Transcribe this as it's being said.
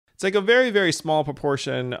it's like a very, very small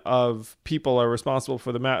proportion of people are responsible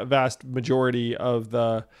for the vast majority of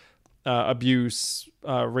the abuse,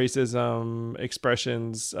 racism,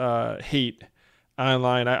 expressions, hate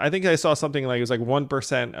online. I think I saw something like it was like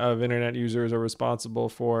 1% of internet users are responsible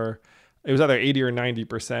for, it was either 80 or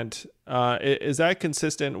 90%. Is that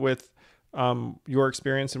consistent with your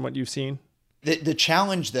experience and what you've seen? The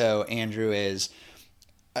challenge, though, Andrew, is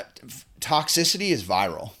toxicity is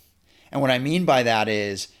viral. And what I mean by that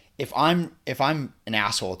is if I'm an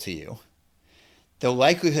asshole to you, the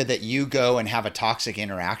likelihood that you go and have a toxic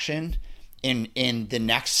interaction in the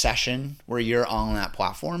next session where you're on that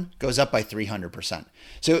platform goes up by 300%.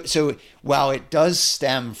 So while it does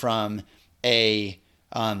stem from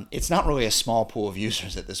it's not really a small pool of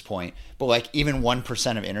users at this point, but like even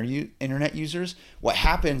 1% of internet users, what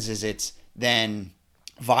happens is it's then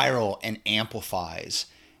viral and amplifies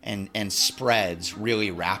and spreads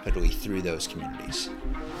really rapidly through those communities.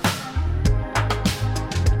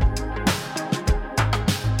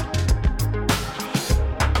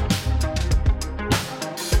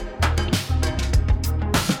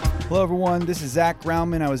 Hello everyone, this is Zach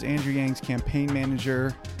Grauman. I was Andrew Yang's campaign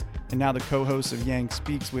manager and now the co-host of Yang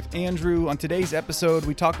Speaks with Andrew. On today's episode,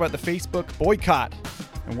 we talk about the Facebook boycott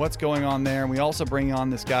and what's going on there. And we also bring on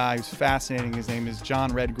this guy who's fascinating. His name is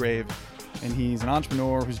John Redgrave, and he's an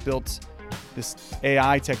entrepreneur who's built this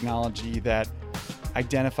AI technology that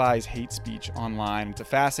identifies hate speech online. It's a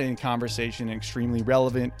fascinating conversation and extremely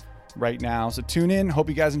relevant right now. So tune in. Hope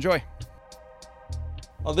you guys enjoy.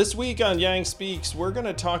 Well, this week on Yang Speaks, we're going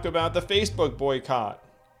to talk about the Facebook boycott.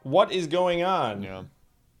 What is going on? Yeah.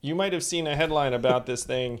 You might have seen a headline about this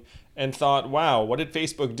thing and thought, wow, what did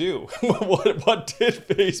Facebook do? what did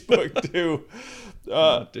Facebook do?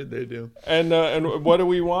 What did they do? And what do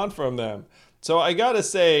we want from them? So I got to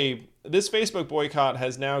say, this Facebook boycott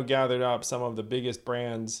has now gathered up some of the biggest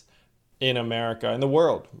brands in America, in the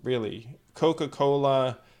world, really.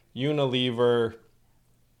 Coca-Cola, Unilever,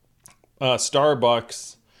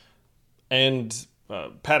 Starbucks, and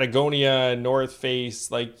Patagonia, North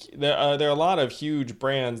Face. Like there are a lot of huge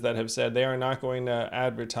brands that have said they are not going to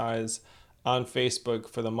advertise on Facebook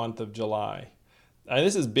for the month of July.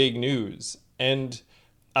 This is big news. And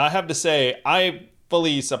I have to say, I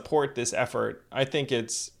fully support this effort. I think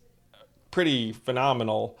it's pretty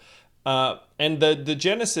phenomenal. And the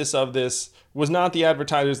genesis of this was not the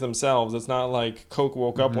advertisers themselves. It's not like Coke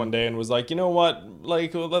woke up one day and was like, you know what,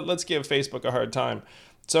 like let's give Facebook a hard time.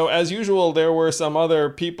 So as usual, there were some other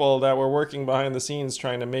people that were working behind the scenes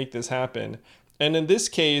trying to make this happen. And in this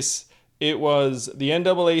case, it was the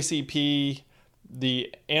NAACP,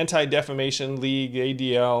 the Anti-Defamation League,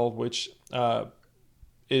 ADL, which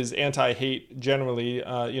is anti-hate generally.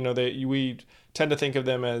 We tend to think of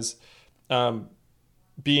them as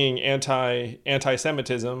being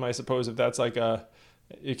anti-Semitism, I suppose, if that's like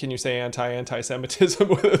can you say anti-Semitism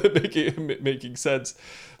without making sense?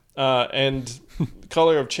 And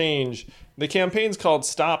Color of Change. The campaign's called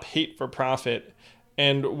Stop Hate for Profit.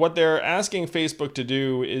 And what they're asking Facebook to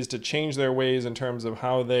do is to change their ways in terms of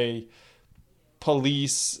how they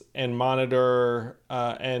police and monitor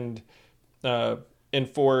and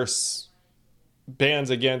enforce bans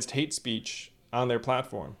against hate speech on their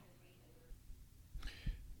platform.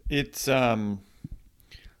 It's I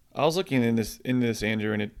was looking in this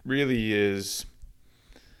Andrew, and it really is.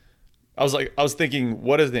 I was thinking,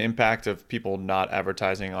 what is the impact of people not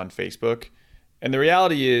advertising on Facebook? And the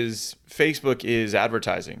reality is, Facebook is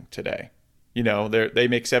advertising today. You know, they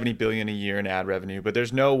make $70 billion a year in ad revenue, but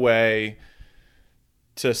there's no way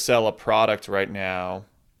to sell a product right now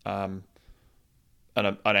on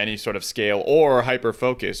any sort of scale or hyper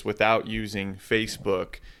focus without using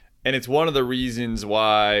Facebook. And it's one of the reasons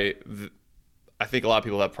why I think a lot of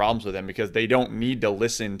people have problems with them, because they don't need to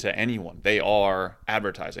listen to anyone. They are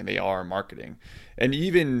advertising. They are marketing. And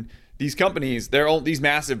even these companies, these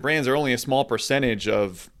massive brands are only a small percentage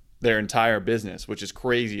of their entire business, which is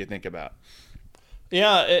crazy to think about.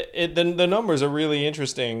 Yeah, the numbers are really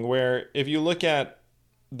interesting, where if you look at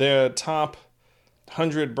the top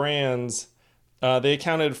 100 brands, they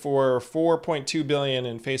accounted for $4.2 billion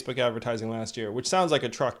in Facebook advertising last year, which sounds like a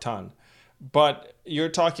truck ton. But you're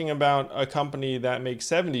talking about a company that makes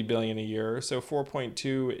 $70 billion a year, so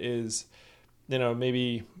 4.2 is,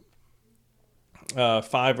 maybe 5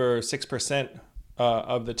 or 6%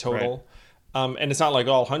 of the total. Right. And it's not like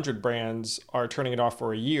all 100 brands are turning it off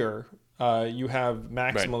for a year. You have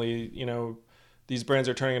maximally, right. These brands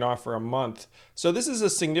are turning it off for a month. So this is a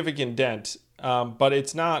significant dent, but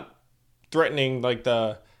it's not threatening like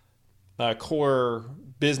the core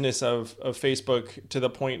business of Facebook to the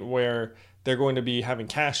point where they're going to be having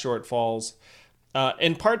cash shortfalls.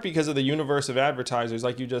 in part because of the universe of advertisers,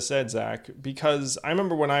 like you just said, Zach. Because I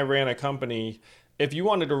remember when I ran a company, if you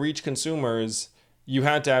wanted to reach consumers, you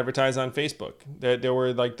had to advertise on Facebook. There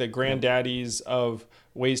were like the granddaddies of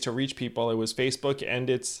ways to reach people. It was Facebook and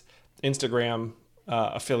its Instagram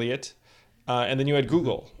affiliate. And then you had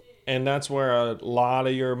Google. And that's where a lot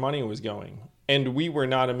of your money was going. And we were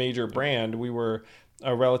not a major brand. We were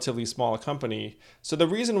a relatively small company. So the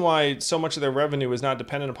reason why so much of their revenue is not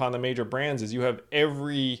dependent upon the major brands is you have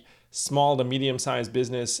every small to medium-sized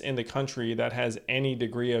business in the country that has any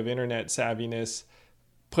degree of internet savviness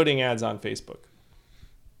putting ads on Facebook.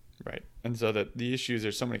 Right. And so the issue is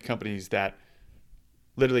there's so many companies that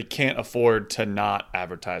literally can't afford to not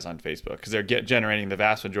advertise on Facebook because they're generating the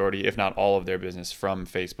vast majority, if not all of their business from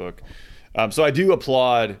Facebook. So I do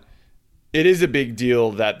applaud. It is a big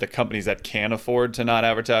deal that the companies that can afford to not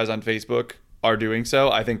advertise on Facebook are doing so.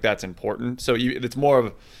 I think that's important. So it's more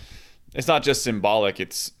of, it's not just symbolic.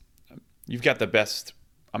 It's, you've got the best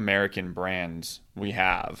American brands we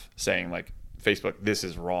have saying like, Facebook, this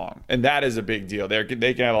is wrong. And that is a big deal. They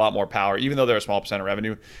can have a lot more power. Even though they're a small percent of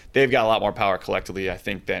revenue, they've got a lot more power collectively, I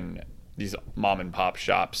think, than these mom and pop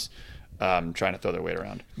shops trying to throw their weight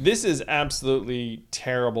around. This is absolutely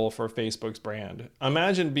terrible for Facebook's brand.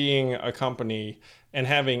 Imagine being a company and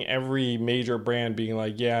having every major brand being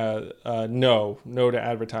like, no to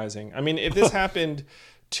advertising. I mean, if this happened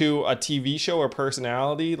to a TV show or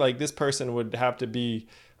personality, like this person would have to be,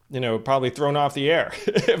 probably thrown off the air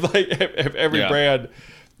if every brand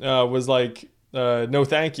was like, no,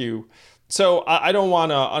 thank you. So I don't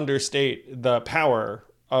want to understate the power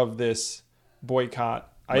of this boycott.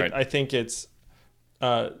 Right. I think it's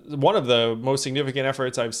one of the most significant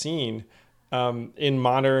efforts I've seen in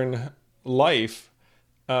modern life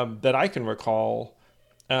that I can recall.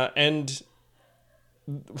 And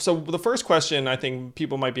so the first question I think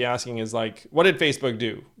people might be asking is like, what did Facebook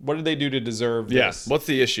do? What did they do to deserve this? Yes. What's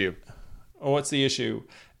the issue? What's the issue?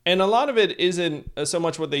 And a lot of it isn't so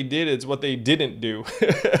much what they did, it's what they didn't do.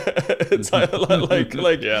 It's like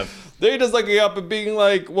they're just looking up and being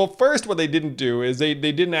like, well, first what they didn't do is they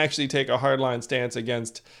didn't actually take a hardline stance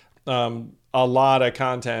against a lot of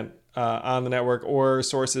content on the network or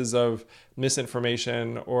sources of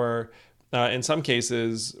misinformation or in some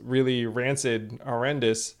cases, really rancid,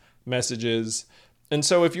 horrendous messages. And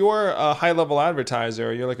so if you're a high-level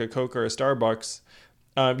advertiser, you're like a Coke or a Starbucks,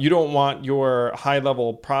 you don't want your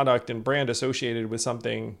high-level product and brand associated with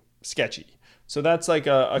something sketchy. So that's like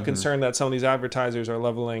a concern that some of these advertisers are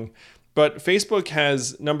leveling. But Facebook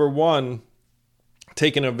has, number one,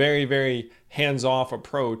 taken a very, very hands-off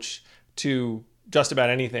approach to just about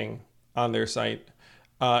anything on their site.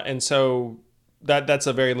 And so that's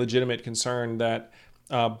a very legitimate concern that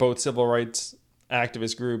both civil rights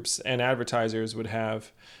activist groups and advertisers would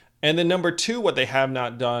have. And then number two, what they have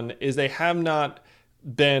not done is they have not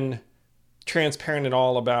been transparent at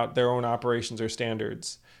all about their own operations or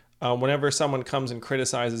standards. Whenever someone comes and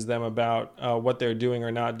criticizes them about what they're doing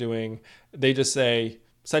or not doing, they just say,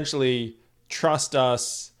 essentially, trust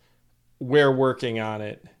us, we're working on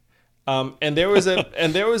it. And there was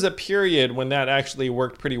a period when that actually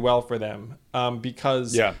worked pretty well for them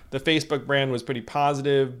because the Facebook brand was pretty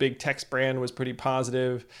positive, big text brand was pretty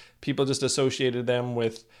positive. People just associated them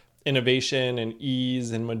with innovation and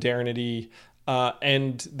ease and modernity.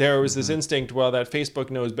 And there was this instinct, well, that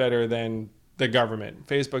Facebook knows better than the government.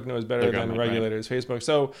 Facebook knows better than regulators. Right. Facebook.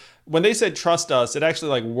 So when they said trust us, it actually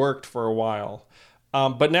like worked for a while.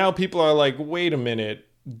 But now people are like, wait a minute.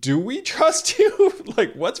 Do we trust you?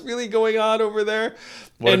 Like, what's really going on over there?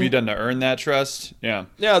 What have you done to earn that trust? Yeah.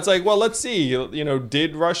 Yeah, it's like, well, let's see.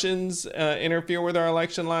 Did Russians interfere with our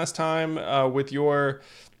election last time with your,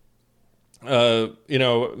 at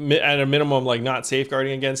a minimum, like not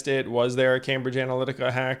safeguarding against it? Was there a Cambridge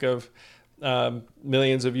Analytica hack of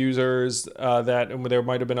millions of users that there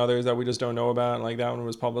might have been others that we just don't know about? Like that one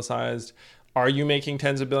was publicized. Are you making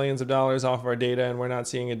tens of billions of dollars off of our data and we're not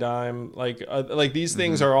seeing a dime? Like these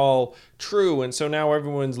things are all true. And so now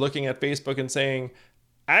everyone's looking at Facebook and saying,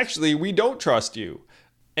 actually, we don't trust you.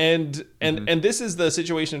 And this is the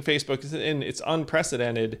situation Facebook is in. It's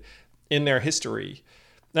unprecedented in their history.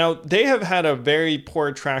 Now, they have had a very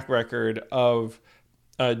poor track record of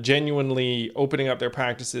genuinely opening up their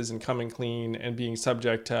practices and coming clean and being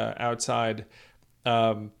subject to outside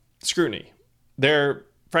scrutiny. They're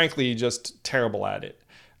frankly just terrible at it.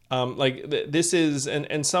 This is,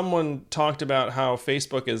 and someone talked about how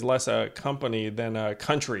Facebook is less a company than a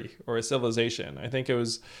country or a civilization. I think I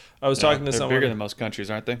was talking to someone. They're bigger than most countries,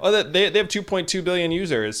 aren't they? Oh, they have 2.2 billion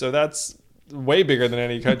users. So that's way bigger than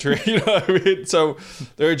any country. You know what I mean? So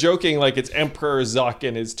they're joking like it's Emperor Zuck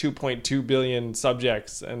and his 2.2 billion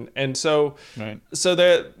subjects, and so so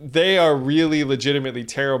they are really legitimately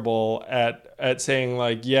terrible at saying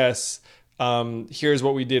like, yes, here's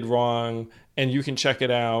what we did wrong, and you can check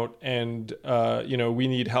it out, and you know, we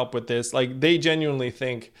need help with this. Like, they genuinely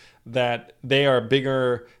think that they are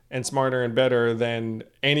bigger and smarter and better than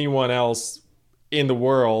anyone else in the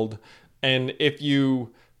world, and if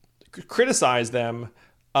you criticize them,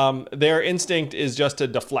 their instinct is just to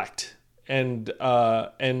deflect and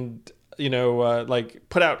you know, like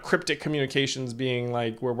put out cryptic communications being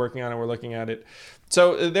like, we're working on it, we're looking at it.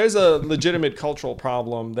 So there's a legitimate cultural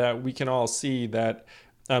problem that we can all see, that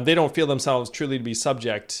they don't feel themselves truly to be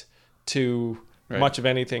subject to much of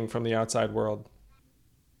anything from the outside world.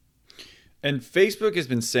 And Facebook has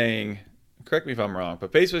been saying, correct me if I'm wrong,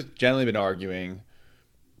 but Facebook's generally been arguing,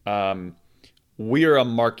 we are a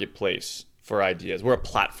marketplace for ideas. We're a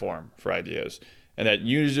platform for ideas. And that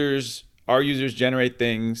our users generate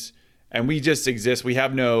things, and we just exist. We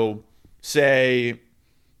have no, say,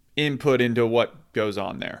 input into what goes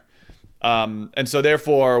on there. And so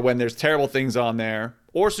therefore, when there's terrible things on there,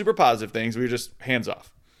 or super positive things, we're just hands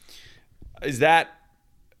off.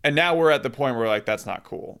 And now we're at the point where like, that's not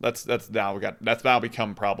cool. That's now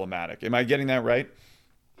become problematic. Am I getting that right?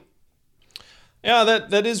 Yeah,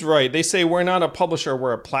 that is right. They say we're not a publisher,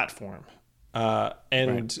 we're a platform.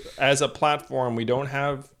 As a platform, we don't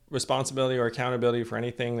have responsibility or accountability for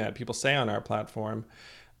anything that people say on our platform.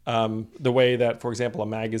 The way that, for example, a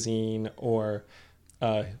magazine or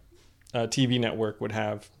a TV network would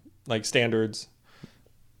have like standards.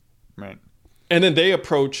 Right. And then they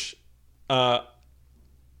approach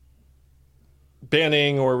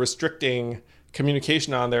banning or restricting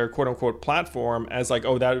communication on their quote unquote platform as like,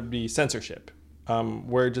 oh, that would be censorship.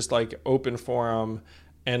 We're just like open forum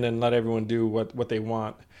and then let everyone do what they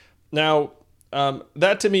want. Now,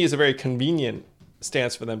 that to me is a very convenient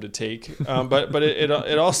stance for them to take. But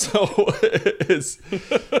it also is,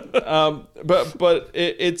 but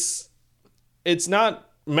it's not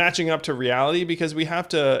matching up to reality, because we have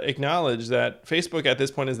to acknowledge that Facebook at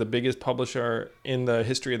this point is the biggest publisher in the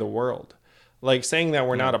history of the world. Like, saying that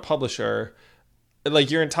we're not a publisher,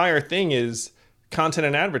 like, your entire thing is content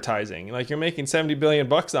and advertising. Like, you're making $70 billion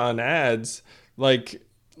on ads. Like,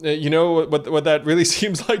 you know what that really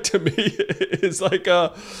seems like to me is like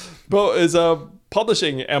a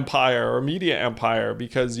publishing empire or media empire,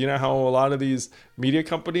 because you know how a lot of these media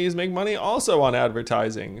companies make money also on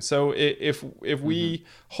advertising. So if we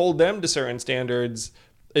hold them to certain standards,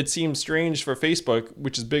 it seems strange for Facebook,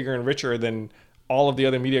 which is bigger and richer than all of the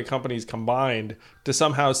other media companies combined, to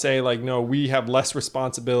somehow say like, no, we have less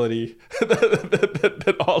responsibility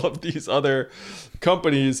than all of these other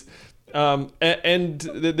companies. And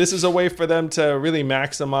this is a way for them to really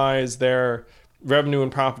maximize their revenue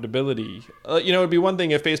and profitability. You know, it'd be one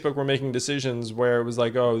thing if Facebook were making decisions where it was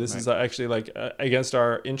like, oh, this is actually like against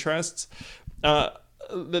our interests.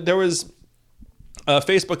 There was a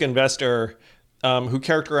Facebook investor who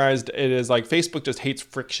characterized it as like, Facebook just hates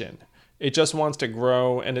friction. It just wants to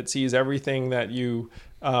grow, and it sees everything that you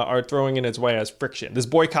are throwing in its way as friction. This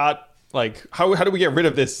boycott, like, how do we get rid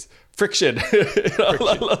of this friction?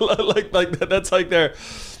 like that's like their.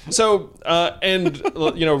 So and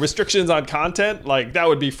you know, restrictions on content, like that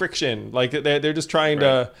would be friction. Like they're just trying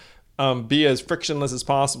to be as frictionless as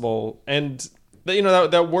possible, and you know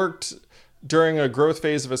that worked during a growth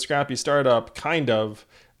phase of a scrappy startup, kind of.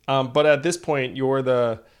 But at this point, you're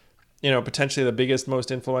the, you know, potentially the biggest, most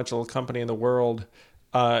influential company in the world.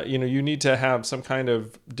 You know, you need to have some kind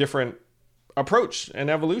of different approach and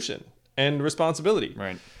evolution and responsibility.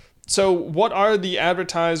 Right. So what are the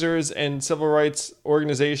advertisers and civil rights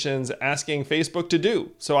organizations asking Facebook to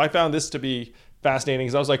do? So I found this to be fascinating,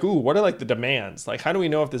 because I was like, ooh, what are like the demands? Like, how do we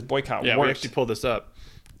know if this boycott works? Yeah, we actually pulled this up.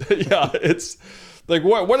 Yeah, it's like,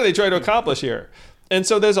 what are they trying to accomplish here? And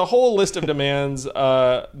so there's a whole list of demands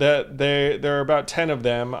that there are about 10 of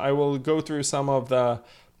them. I will go through some of the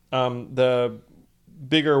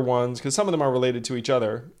bigger ones, because some of them are related to each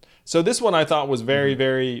other. So this one I thought was very,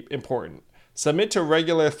 very important. Submit to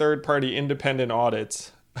regular third-party independent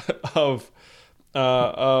audits of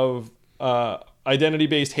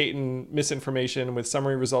identity-based hate and misinformation, with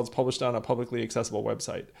summary results published on a publicly accessible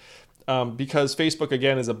website. Because Facebook,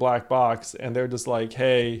 again, is a black box, and they're just like,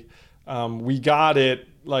 hey, we got it.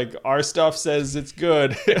 Like, our stuff says it's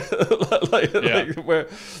good.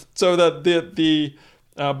 So that the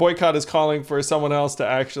boycott is calling for someone else to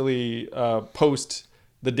actually post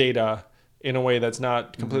the data in a way that's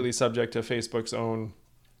not completely subject to Facebook's own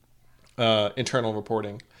internal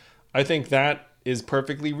reporting. I think that is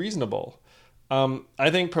perfectly reasonable. I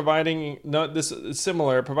think providing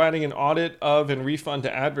an audit of and refund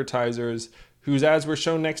to advertisers whose ads were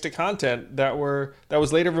shown next to content that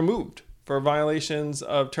was later removed for violations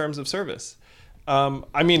of terms of service.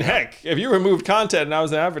 Heck, if you removed content and I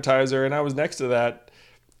was an advertiser and I was next to that,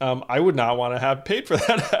 I would not want to have paid for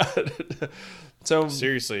that ad. So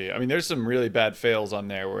seriously, there's some really bad fails on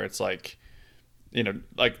there where it's like,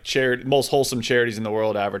 most wholesome charities in the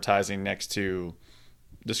world advertising next to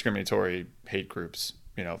discriminatory hate groups,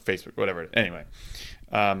 Facebook, whatever. Anyway,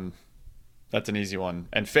 that's an easy one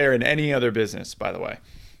and fair in any other business, by the way.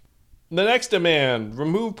 The next demand: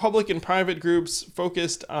 remove public and private groups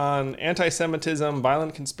focused on anti-Semitism,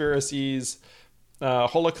 violent conspiracies,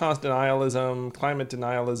 Holocaust denialism, climate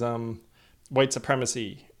denialism, white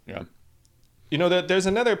supremacy. Yeah. That there's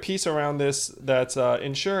another piece around this that's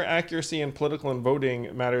ensure accuracy in political and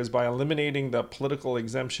voting matters by eliminating the political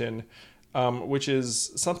exemption, which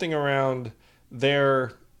is something around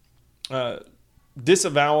their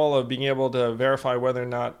disavowal of being able to verify whether or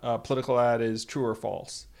not a political ad is true or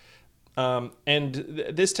false.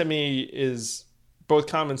 This to me is both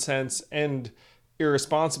common sense and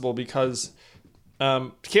irresponsible because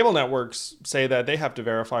cable networks say that they have to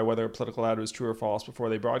verify whether a political ad was true or false before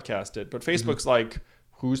they broadcast it. But Facebook's like,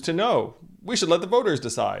 who's to know? We should let the voters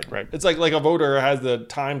decide. Right. It's like a voter has the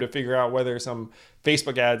time to figure out whether some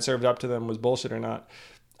Facebook ad served up to them was bullshit or not.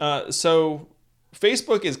 So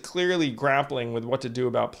Facebook is clearly grappling with what to do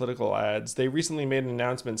about political ads. They recently made an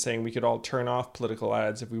announcement saying we could all turn off political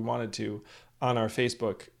ads if we wanted to on our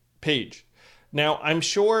Facebook page. Now, I'm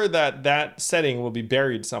sure that setting will be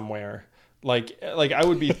buried somewhere. Like I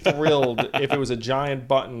would be thrilled if it was a giant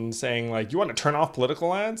button saying like, you want to turn off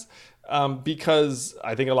political ads? Because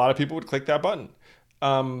I think a lot of people would click that button.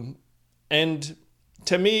 And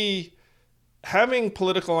to me, having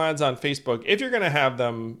political ads on Facebook, if you're going to have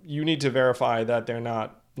them, you need to verify that they're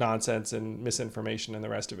not nonsense and misinformation and the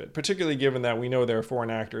rest of it, particularly given that we know there are foreign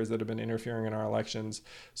actors that have been interfering in our elections.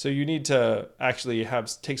 So you need to actually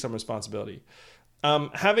take some responsibility.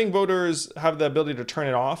 Having voters have the ability to turn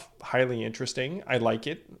it off, highly interesting. I like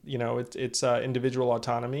it. It's individual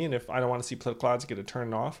autonomy. And if I don't want to see political ads, I get to turn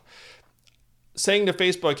it off. Saying to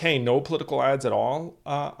Facebook, hey, no political ads at all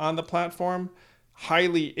on the platform,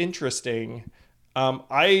 highly interesting.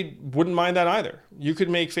 I wouldn't mind that either. You could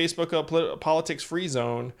make Facebook a politics-free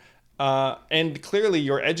zone. And clearly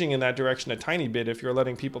you're edging in that direction a tiny bit if you're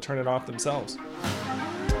letting people turn it off themselves.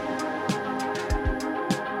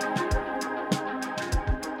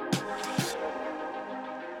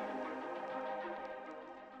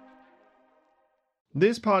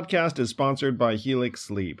 This podcast is sponsored by Helix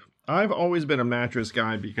Sleep. I've always been a mattress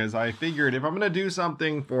guy because I figured if I'm going to do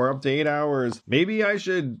something for up to 8 hours, maybe I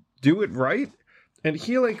should do it right. And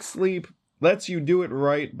Helix Sleep lets you do it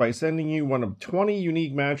right by sending you one of 20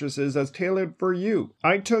 unique mattresses that's tailored for you.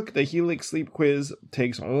 I took the Helix Sleep quiz,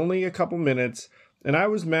 takes only a couple minutes, and I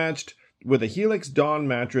was matched with a Helix Dawn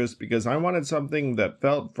mattress because I wanted something that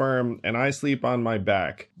felt firm and I sleep on my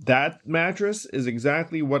back. That mattress is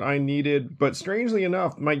exactly what I needed, but strangely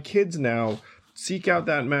enough, my kids now seek out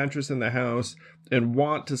that mattress in the house and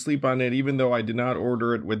want to sleep on it even though I did not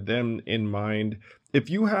order it with them in mind.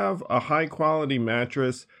 If you have a high quality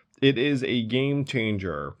mattress, it is a game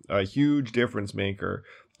changer, a huge difference maker.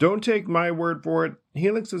 Don't take my word for it.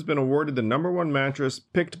 Helix has been awarded the #1 mattress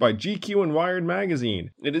picked by GQ and Wired magazine.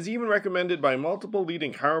 It is even recommended by multiple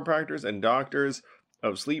leading chiropractors and doctors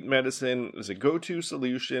of sleep medicine as a go-to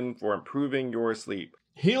solution for improving your sleep.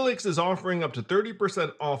 Helix is offering up to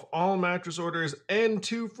 30% off all mattress orders and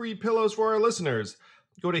 2 free pillows for our listeners.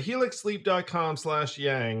 Go to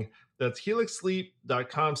helixsleep.com/yang. That's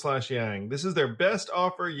helixsleep.com/yang. This is their best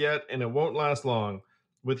offer yet, and it won't last long.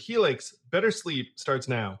 With Helix, better sleep starts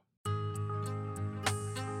now.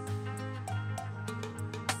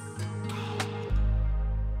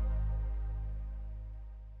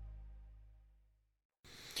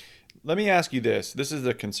 Let me ask you this. This is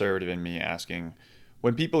the conservative in me asking.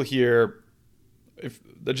 When people hear, if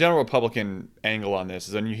the general Republican angle on this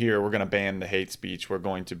is when you hear we're going to ban the hate speech, we're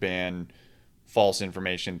going to ban false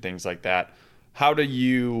information, things like that. How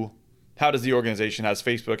does the organization, how does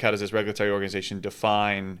Facebook, how does this regulatory organization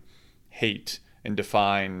define hate and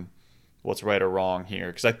define what's right or wrong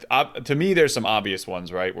here? Because to me, there's some obvious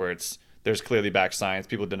ones, right, where there's clearly backed science,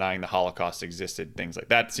 people denying the Holocaust existed, things like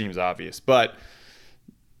that seems obvious. But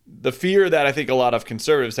the fear that I think a lot of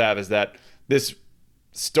conservatives have is that this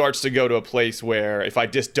starts to go to a place where if I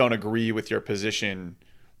just don't agree with your position,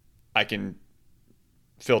 I can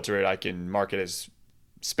filter it, I can mark it as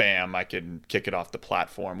spam, I can kick it off the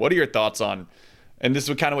platform. What are your thoughts on and this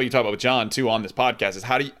is kind of what you talk about with John too on this podcast, is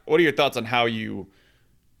what are your thoughts on how you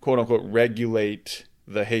quote unquote regulate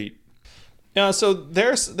the hate? Yeah, so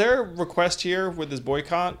their request here with this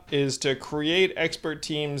boycott is to create expert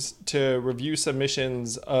teams to review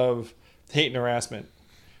submissions of hate and harassment.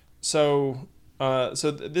 So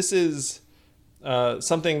this is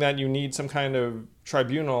something that you need some kind of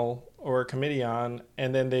tribunal or a committee on,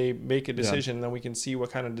 and then they make a decision, and then we can see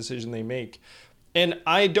what kind of decision they make. And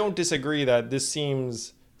I don't disagree that this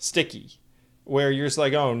seems sticky, where you're just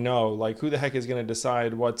like, oh no, like who the heck is going to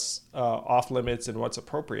decide what's off limits and what's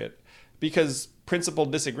appropriate? Because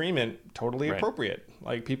principled disagreement, totally appropriate.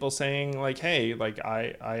 Like people saying like, hey, like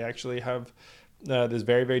I actually have this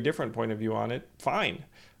very, very different point of view on it. Fine.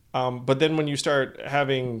 But then when you start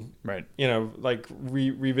having, you know, like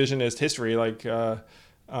revisionist history, like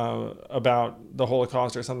about the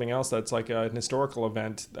Holocaust or something else that's like an historical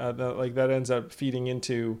event, that ends up feeding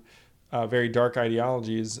into very dark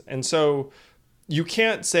ideologies. And so you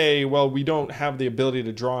can't say, well, we don't have the ability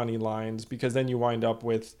to draw any lines, because then you wind up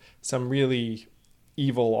with some really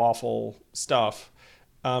evil, awful stuff.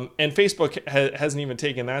 And Facebook hasn't even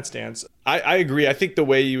taken that stance. I agree. I think the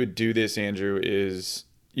way you would do this, Andrew, is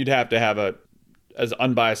you'd have to have as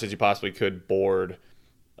unbiased as you possibly could, board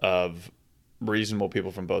of reasonable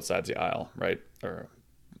people from both sides of the aisle, right? Or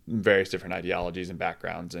various different ideologies and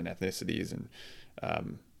backgrounds and ethnicities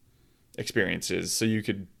and experiences. So you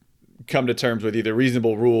could come to terms with either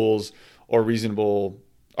reasonable rules or reasonable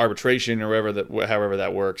arbitration, or however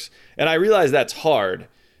that works. And I realize that's hard.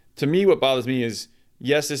 To me, what bothers me is,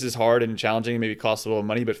 yes, this is hard and challenging, maybe costs a little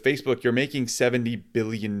money, but Facebook, you're making $70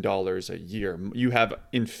 billion a year. You have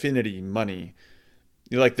infinity money.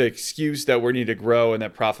 Like the excuse that we need to grow and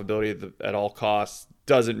that profitability at all costs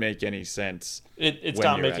doesn't make any sense. It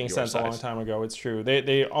stopped making sense a long time ago. It's true.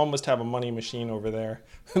 They almost have a money machine over there.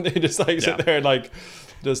 They just sit there and like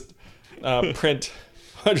just print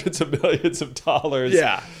hundreds of billions of dollars.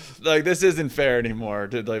 Yeah, like this isn't fair anymore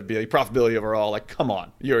to like be like profitability overall. Like, come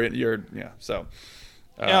on, you're yeah. So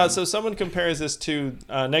so someone compares this to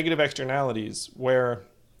negative externalities, where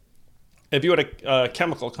if you had a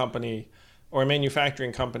chemical company or a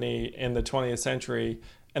manufacturing company in the 20th century,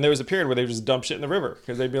 and there was a period where they would just dump shit in the river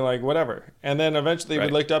because they'd be like, whatever. And then eventually we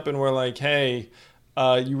looked up and we're like, hey,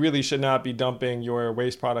 you really should not be dumping your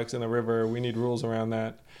waste products in the river. We need rules around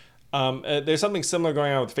that. There's something similar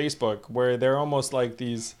going on with Facebook, where they're almost like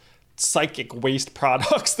these psychic waste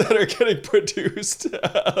products that are getting produced.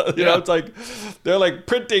 You know, it's like they're like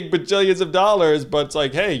printing bajillions of dollars, but it's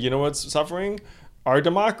like, hey, you know what's suffering? Our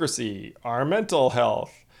democracy, our mental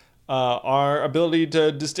health, our ability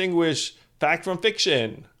to distinguish fact from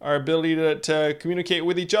fiction, our ability to communicate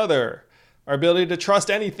with each other, our ability to trust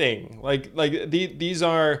anything. These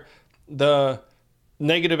are the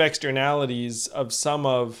negative externalities of some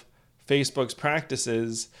of Facebook's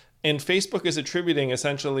practices, and Facebook is attributing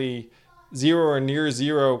essentially zero or near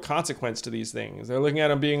zero consequence to these things. They're looking at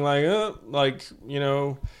them being like,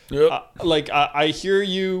 I hear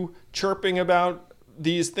you chirping about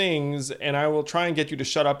these things, and I will try and get you to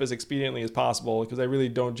shut up as expediently as possible, because I really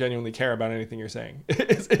don't genuinely care about anything you're saying.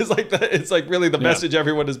 It's like really the message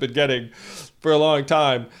everyone has been getting for a long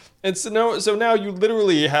time. And so now you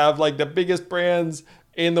literally have like the biggest brands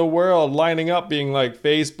in the world lining up being like,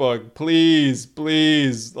 Facebook,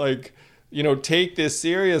 please, like, you know, take this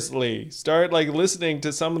seriously. Start like listening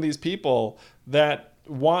to some of these people that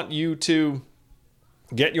want you to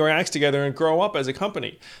get your acts together and grow up as a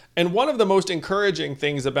company. And one of the most encouraging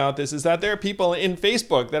things about this is that there are people in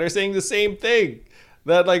Facebook that are saying the same thing.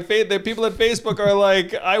 That like the people at Facebook are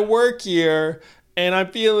like, I work here and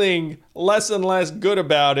I'm feeling less and less good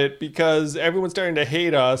about it because everyone's starting to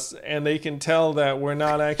hate us, and they can tell that we're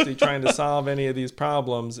not actually trying to solve any of these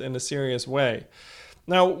problems in a serious way.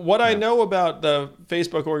 Now, what I know about the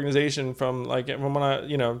Facebook organization from when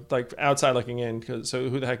I, like outside looking in, so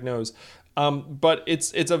who the heck knows? But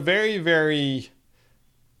it's a very, very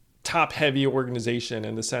top-heavy organization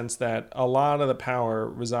in the sense that a lot of the power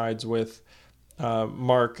resides with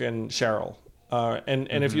Mark and Sheryl.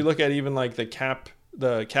 And if you look at even like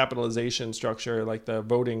the capitalization structure, like the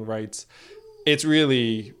voting rights, it's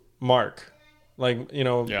really Mark. Like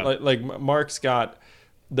Mark's got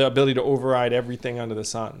the ability to override everything under the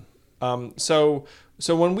sun. So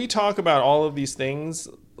when we talk about all of these things,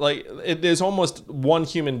 there's almost one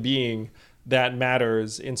human being that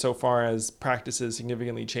matters insofar as practices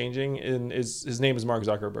significantly changing, and his name is Mark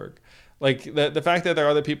Zuckerberg. Like the fact that there are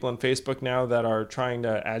other people on Facebook now that are trying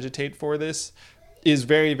to agitate for this is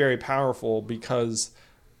very, very powerful, because,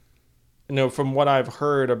 from what I've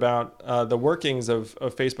heard about the workings of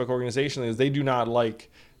Facebook organizationally, is they do not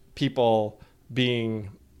like people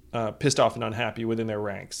being pissed off and unhappy within their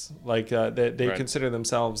ranks. Like they Right. consider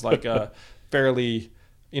themselves like a fairly,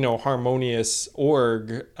 harmonious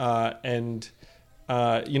org, and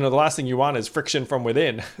the last thing you want is friction from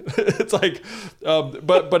within. It's like,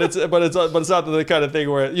 but it's not the kind of thing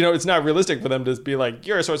where it's not realistic for them to be like,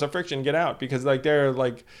 you're a source of friction, get out, because like they're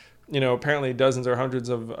like, apparently dozens or hundreds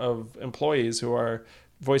of employees who are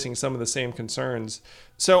voicing some of the same concerns.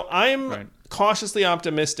 So I'm Right. cautiously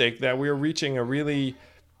optimistic that we're reaching a really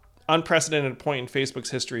unprecedented point in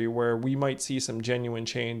Facebook's history where we might see some genuine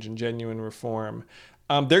change and genuine reform.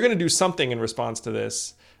 They're going to do something in response to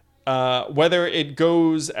this. Whether it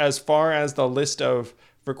goes as far as the list of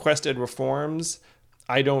requested reforms,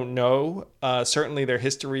 I don't know. Certainly their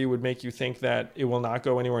history would make you think that it will not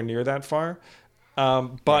go anywhere near that far.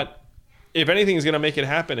 But if anything is going to make it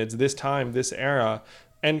happen, it's this time, this era.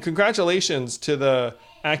 And congratulations to the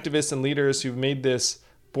activists and leaders who've made this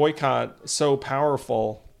boycott so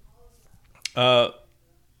powerful.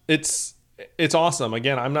 It's awesome.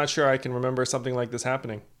 Again, I'm not sure I can remember something like this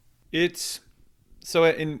happening. I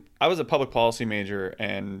was a public policy major,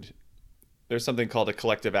 and there's something called a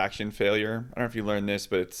collective action failure. I don't know if you learned this,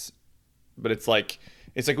 but it's like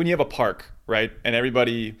when you have a park, right? And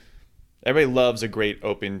everybody loves a great,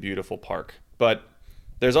 open, beautiful park, but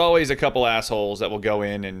there's always a couple assholes that will go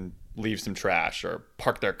in and leave some trash or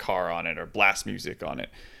park their car on it or blast music on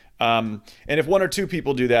it. And if one or two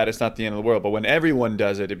people do that, it's not the end of the world. But when everyone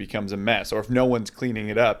does it, it becomes a mess. Or if no one's cleaning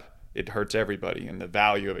it up, it hurts everybody, and the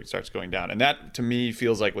value of it starts going down. And that, to me,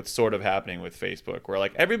 feels like what's sort of happening with Facebook, where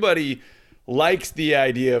like everybody likes the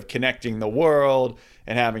idea of connecting the world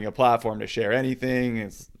and having a platform to share anything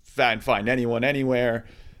and find anyone anywhere.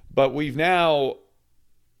 But we've now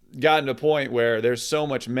gotten to a point where there's so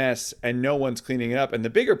much mess and no one's cleaning it up. And the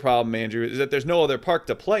bigger problem, Andrew, is that there's no other park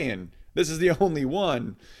to play in. This is the only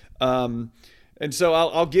one. And so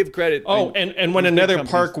I'll give credit. Oh, and when another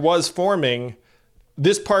park was forming,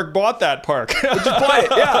 this park bought that park. Just buy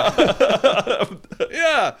it, yeah.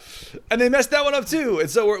 Yeah. And they messed that one up too. And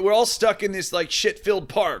so we're all stuck in this like shit-filled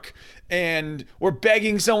park, and we're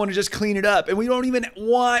begging someone to just clean it up. And we don't even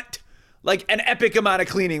want like an epic amount of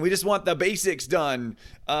cleaning. We just want the basics done.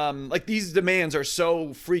 Like these demands are so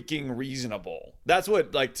freaking reasonable. That's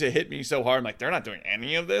what like to hit me so hard. I'm like, they're not doing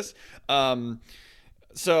any of this. I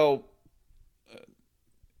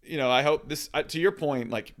hope this, to your point,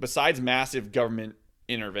 like besides massive government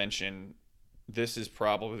intervention, this is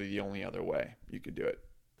probably the only other way you could do it.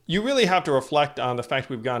 You really have to reflect on the fact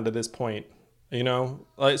we've gotten to this point,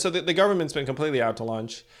 like, so the government's been completely out to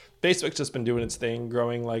lunch. Facebook's just been doing its thing,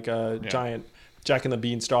 growing like a giant Jack and the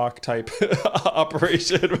Beanstalk type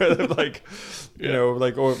operation where they're like,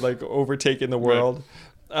 overtaking the world.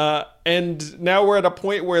 Right. And now we're at a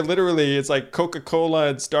point where literally it's like Coca-Cola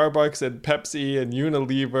and Starbucks and Pepsi and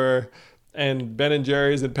Unilever and Ben &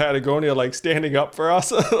 Jerry's and Patagonia like standing up for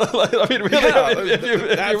us. I mean, really, if you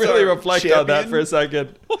really reflect on that for a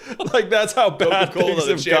second, like that's how bad Coca-Cola, things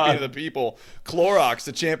the have champion gone. of the people. Clorox,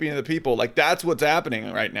 the champion of the people. Like that's what's happening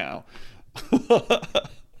right now.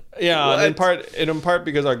 Yeah, and in part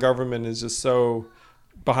because our government is just so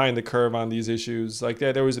behind the curve on these issues. Like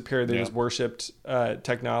there was a period they just worshipped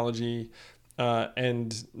technology,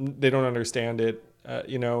 and they don't understand it.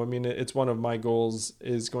 It's one of my goals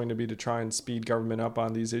is going to be to try and speed government up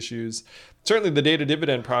on these issues. Certainly the data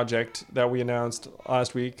dividend project that we announced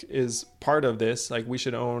last week is part of this. Like we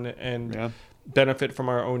should own and benefit from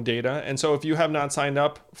our own data. And so if you have not signed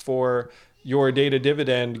up for your data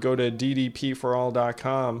dividend, go to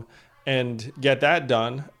ddpforall.com and get that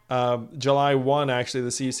done. July 1, actually, the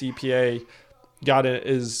CCPA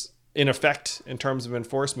is in effect in terms of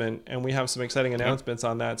enforcement, and we have some exciting announcements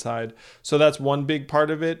on that side. So that's one big part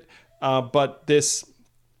of it. But this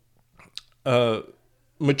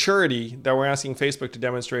maturity that we're asking Facebook to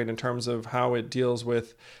demonstrate in terms of how it deals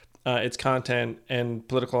with its content and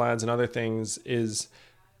political ads and other things is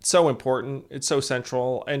so important. It's so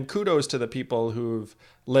central. And kudos to the people who've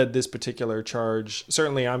led this particular charge.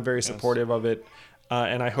 Certainly, I'm very supportive of it.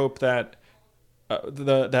 And I hope that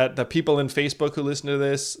the people in Facebook who listen to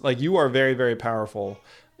this, like you are very, very powerful.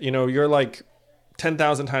 You're like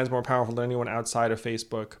 10,000 times more powerful than anyone outside of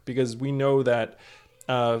Facebook, because we know that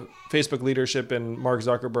Facebook leadership and Mark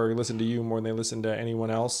Zuckerberg listen to you more than they listen to anyone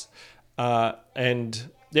else.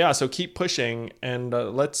 So keep pushing, and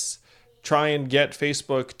let's try and get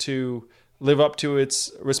Facebook to live up to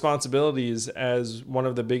its responsibilities as one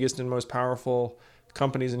of the biggest and most powerful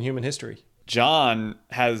companies in human history. John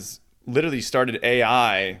has literally started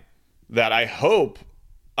AI that I hope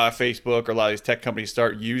Facebook or a lot of these tech companies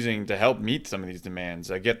start using to help meet some of these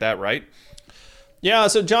demands. I get that right? Yeah,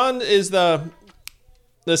 so John is the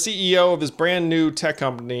the CEO of this brand new tech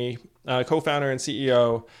company, co-founder and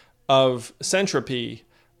CEO of Sentropy,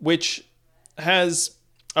 which has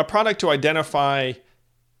a product to identify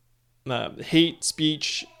hate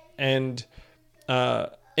speech and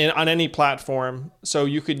on any platform. So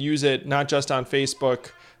you could use it not just on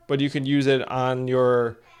Facebook, but you could use it on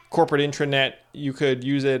your corporate intranet. You could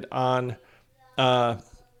use it on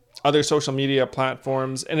other social media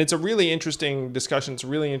platforms. And it's a really interesting discussion. It's a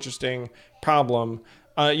really interesting problem.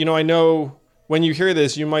 I know when you hear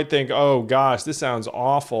this, you might think, oh gosh, this sounds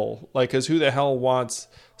awful. Like, because who the hell wants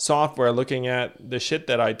software looking at the shit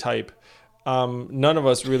that I type? None of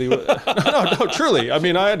us really, no, truly. I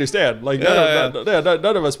mean, I understand. Like,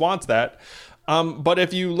 none of us wants that. But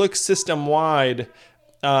if you look system-wide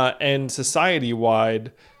and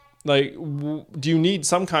society-wide, like, do you need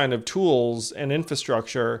some kind of tools and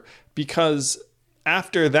infrastructure? Because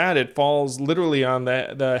after that, it falls literally on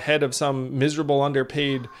the head of some miserable,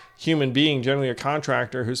 underpaid human being, generally a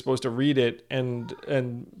contractor, who's supposed to read it and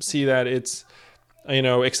see that it's,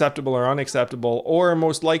 acceptable or unacceptable, or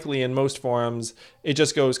most likely in most forums, it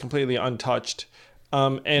just goes completely untouched.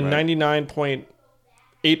 And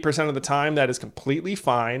 99.8% of the time, that is completely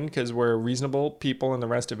fine because we're reasonable people and the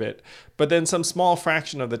rest of it. But then some small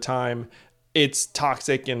fraction of the time, it's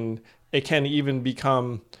toxic and it can even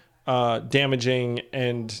become damaging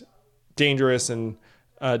and dangerous and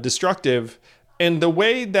destructive. And the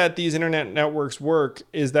way that these internet networks work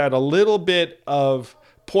is that a little bit of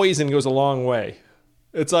poison goes a long way.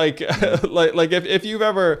 It's like if you've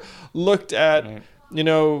ever looked at,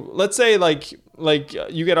 let's say like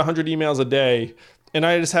you get 100 emails a day, and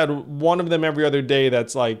I just had one of them every other day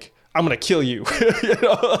that's like, I'm going to kill you,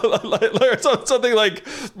 something like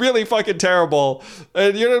really fucking terrible.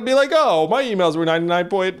 And you're going to be like, oh, my emails were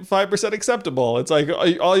 99.5% acceptable. It's like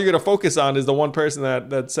all you're going to focus on is the one person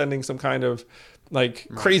that's sending some kind of like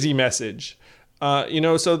crazy message.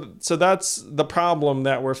 So that's the problem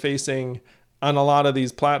that we're facing on a lot of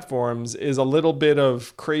these platforms, is a little bit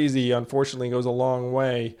of crazy, unfortunately, goes a long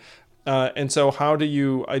way. And so how do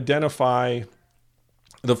you identify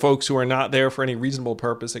the folks who are not there for any reasonable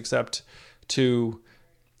purpose except to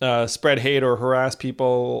spread hate or harass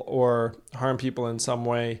people or harm people in some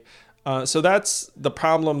way? So that's the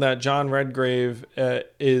problem that John Redgrave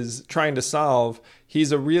is trying to solve.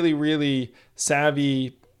 He's a really, really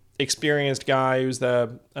savvy, experienced guy who's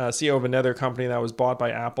the CEO of another company that was bought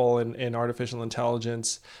by Apple in artificial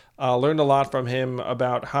intelligence. Learned a lot from him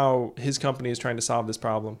about how his company is trying to solve this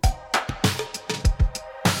problem.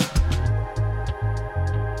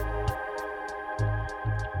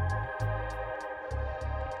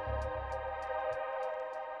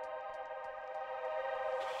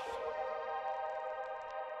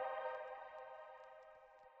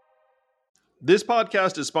 This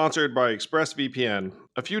podcast is sponsored by ExpressVPN.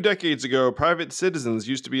 A few decades ago, private citizens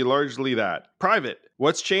used to be largely that. Private.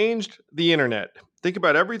 What's changed? The internet. Think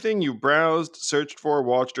about everything you've browsed, searched for,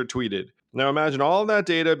 watched, or tweeted. Now imagine all of that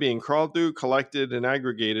data being crawled through, collected, and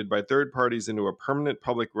aggregated by third parties into a permanent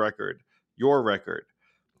public record. Your record.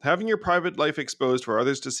 Having your private life exposed for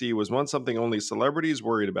others to see was once something only celebrities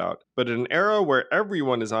worried about. But in an era where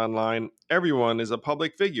everyone is online, everyone is a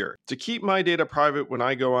public figure. To keep my data private when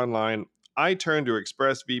I go online, I turn to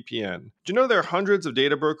ExpressVPN. Do you know there are hundreds of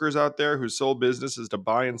data brokers out there whose sole business is to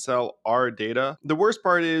buy and sell our data? The worst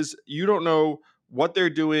part is you don't know what they're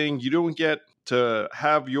doing. You don't get to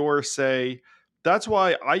have your say. That's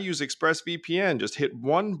why I use ExpressVPN. Just hit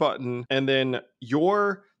one button and then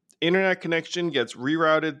your internet connection gets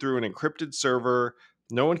rerouted through an encrypted server.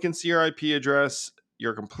 No one can see your IP address.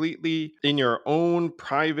 You're completely in your own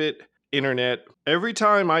private internet. Every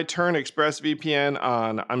time I turn ExpressVPN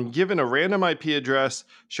on, I'm given a random IP address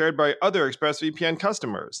shared by other ExpressVPN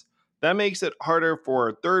customers. That makes it harder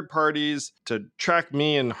for third parties to track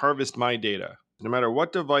me and harvest my data. No matter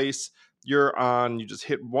what device you're on, you just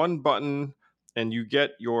hit one button and you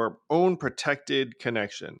get your own protected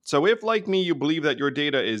connection. So if, like me, you believe that your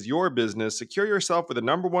data is your business, secure yourself with the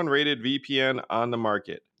 #1 rated VPN on the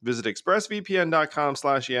market. Visit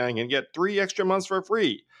expressvpn.com/yang and get 3 extra months for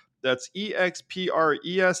free. That's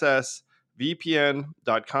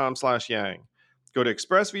expressvpn.com/yang. Go to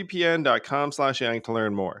expressvpn.com/yang to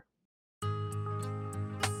learn more.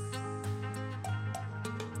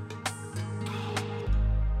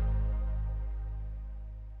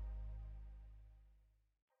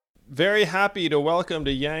 Very happy to welcome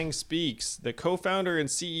to Yang Speaks the co-founder and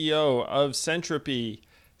CEO of Sentropy,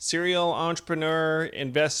 serial entrepreneur,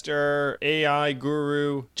 investor, AI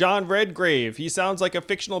guru, John Redgrave. He sounds like a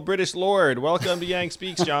fictional British lord. Welcome to Yang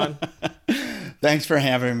Speaks, John. Thanks for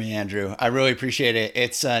having me, Andrew. I really appreciate it.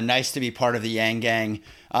 It's nice to be part of the Yang Gang.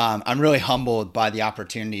 I'm really humbled by the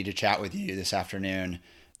opportunity to chat with you this afternoon.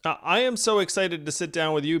 I am so excited to sit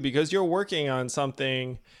down with you because you're working on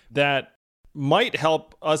something that might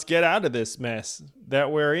help us get out of this mess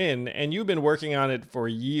that we're in. And you've been working on it for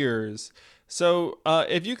years. So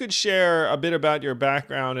if you could share a bit about your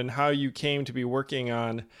background and how you came to be working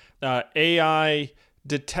on AI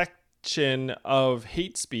detection of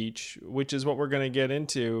hate speech, which is what we're going to get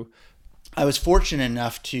into. I was fortunate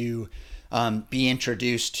enough to be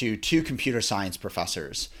introduced to two computer science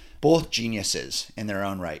professors, both geniuses in their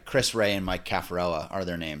own right. Chris Wray and Mike Caffarella are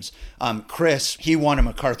their names. Chris, he won a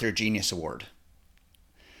MacArthur Genius Award.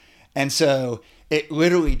 And so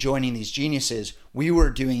literally joining these geniuses, we were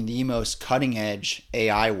doing the most cutting edge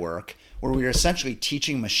AI work where we were essentially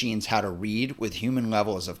teaching machines how to read with human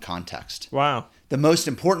levels of context. Wow. The most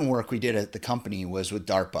important work we did at the company was with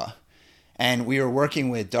DARPA. And we were working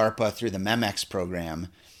with DARPA through the MEMEX program.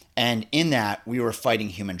 And in that, we were fighting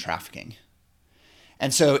human trafficking.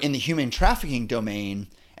 And so in the human trafficking domain,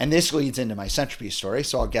 and this leads into my Centripease story,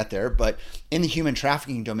 so I'll get there, but in the human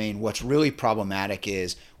trafficking domain, what's really problematic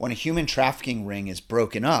is when a human trafficking ring is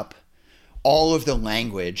broken up, all of the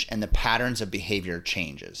language and the patterns of behavior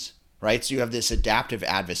changes, right? So you have this adaptive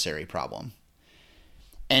adversary problem.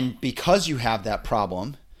 And because you have that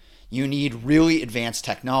problem, you need really advanced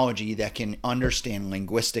technology that can understand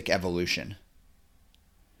linguistic evolution.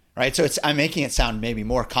 Right? So I'm making it sound maybe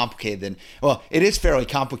more complicated than, well, it is fairly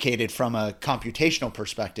complicated from a computational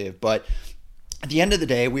perspective, but at the end of the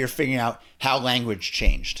day, we are figuring out how language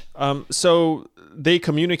changed. So they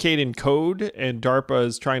communicate in code, and DARPA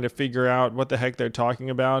is trying to figure out what the heck they're talking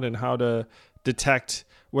about and how to detect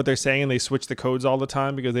what they're saying, and they switch the codes all the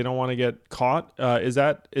time because they don't want to get caught. Is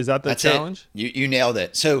that the That's challenge? You nailed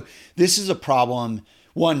it. So this is a problem.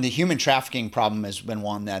 One, the human trafficking problem has been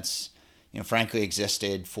one that's frankly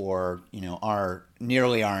existed for,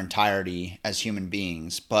 nearly our entirety as human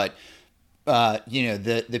beings. But,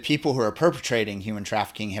 the people who are perpetrating human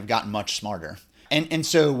trafficking have gotten much smarter. And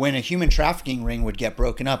so when a human trafficking ring would get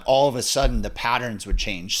broken up, all of a sudden the patterns would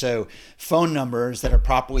change. So phone numbers that are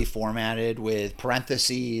properly formatted with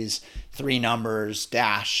parentheses, 3 numbers,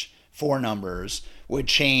 dash, 4 numbers would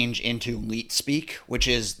change into leet speak, which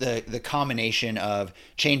is the combination of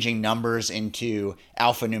changing numbers into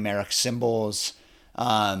alphanumeric symbols,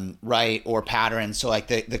 right, or patterns. So like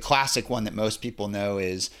the classic one that most people know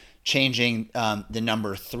is changing the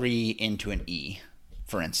number 3 into an E,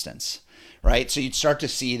 for instance, right? So you'd start to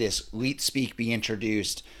see this leet speak be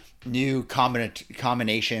introduced, new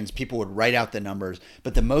combinations. People would write out the numbers.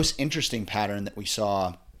 But the most interesting pattern that we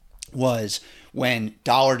saw was when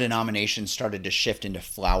dollar denominations started to shift into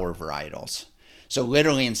flower varietals. So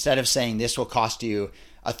literally, instead of saying this will cost you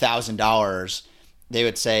 $1,000, they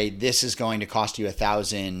would say this is going to cost you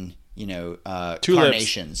 1,000,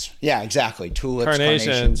 carnations. Yeah, exactly. Tulips,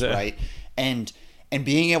 carnations, right? And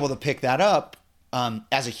being able to pick that up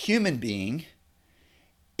as a human being,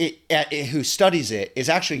 who studies it, is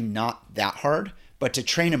actually not that hard. But to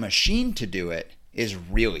train a machine to do it is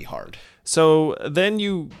really hard. So then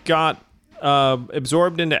you got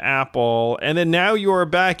absorbed into Apple, and then now you're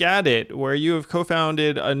back at it, where you have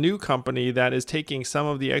co-founded a new company that is taking some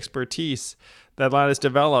of the expertise that Lattice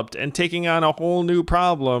developed and taking on a whole new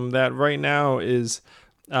problem that right now is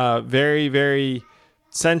very, very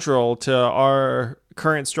central to our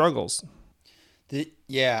current struggles.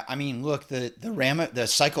 Yeah, I mean, look, the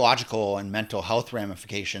psychological and mental health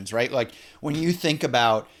ramifications, right? Like when you think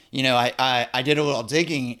about, I did a little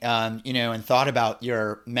digging, and thought about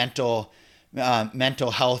your mental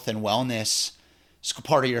health and wellness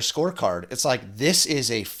part of your scorecard. It's like this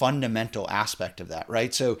is a fundamental aspect of that,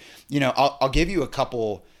 right? So, I'll give you a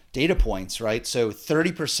couple data points, right? So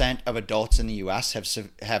 30% of adults in the U.S.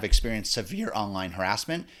 have experienced severe online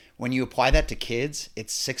harassment. When you apply that to kids,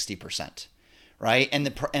 it's 60%. Right.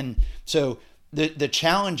 And so the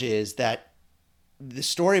challenge is that the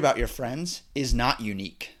story about your friends is not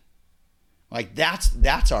unique. Like that's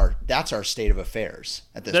our state of affairs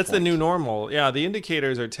at this point. That's the new normal. Yeah. The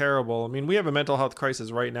indicators are terrible. I mean, we have a mental health crisis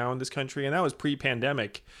right now in this country, and that was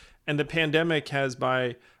pre-pandemic. And the pandemic has,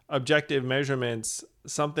 by objective measurements,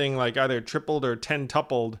 something like either tripled or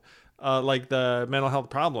 10-tupled like the mental health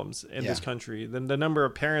problems in this country. Then the number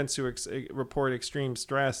of parents who report extreme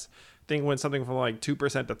stress, I think, went something from like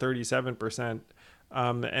 2% to 37%.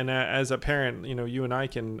 And as a parent, you and I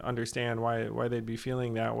can understand why they'd be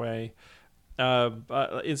feeling that way.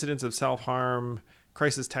 Incidents of self-harm,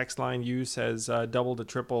 crisis text line use has doubled to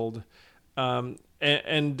tripled. And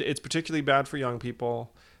it's particularly bad for young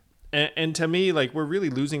people. And to me, like, we're really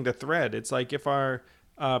losing the thread. It's like, if our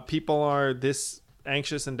people are this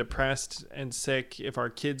anxious and depressed and sick, if our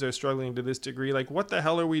kids are struggling to this degree, like, what the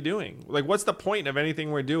hell are we doing? Like, what's the point of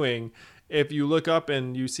anything we're doing if you look up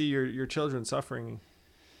and you see your children suffering?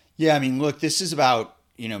 Yeah, I mean, look, this is about,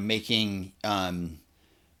 making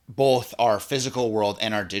both our physical world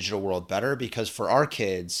and our digital world better, because for our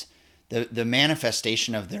kids, the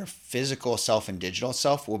manifestation of their physical self and digital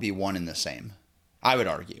self will be one and the same, I would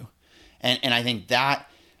argue. And I think that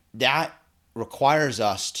requires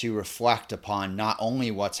us to reflect upon not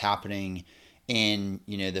only what's happening in,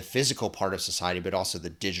 the physical part of society, but also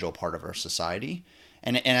the digital part of our society.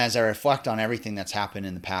 And as I reflect on everything that's happened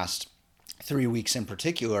in the past 3 weeks in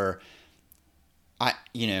particular,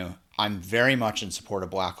 I'm very much in support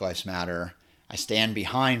of Black Lives Matter. I stand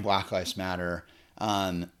behind Black Lives Matter.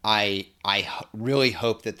 I really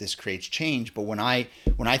hope that this creates change. But when I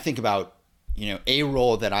think about, a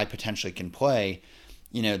role that I potentially can play,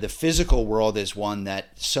 the physical world is one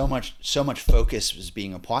that so much focus is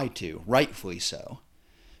being applied to, rightfully so.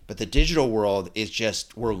 But the digital world is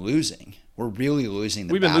just, we're losing. We're really losing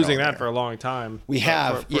the battle. We've been losing that there for a long time. We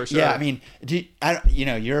have. For sure. Yeah, I mean,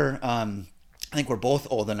 you're, I think we're both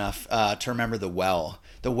old enough to remember The Well.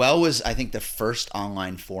 The Well was, I think, the first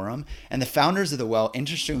online forum. And the founders of The Well,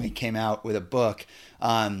 interestingly, came out with a book,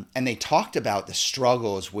 and they talked about the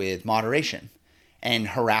struggles with moderation and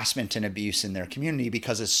harassment and abuse in their community,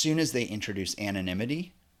 because as soon as they introduced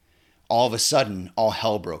anonymity, all of a sudden, all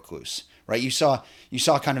hell broke loose. Right? You saw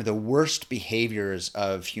kind of the worst behaviors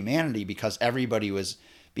of humanity because everybody was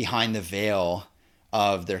behind the veil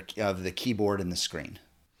of the keyboard and the screen.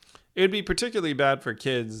 It would be particularly bad for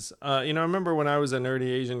kids. I remember when I was a nerdy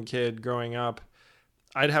Asian kid growing up,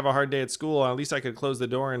 I'd have a hard day at school. At least I could close the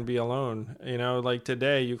door and be alone. Like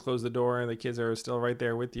today, you close the door and the kids are still right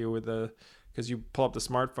there with you because you pull up the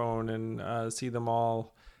smartphone and see them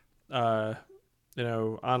all, online,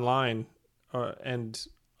 and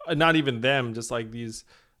not even them, just like these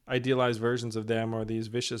idealized versions of them or these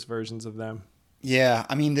vicious versions of them. Yeah,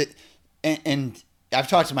 I mean and I've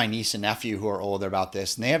talked to my niece and nephew who are older about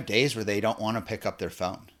this, and they have days where they don't want to pick up their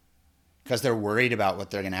phone because they're worried about what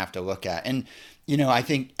they're going to have to look at. And, I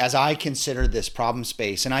think as I considered this problem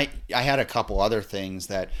space, and I had a couple other things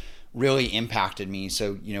that really impacted me.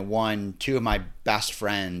 So, two of my best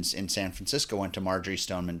friends in San Francisco went to Marjory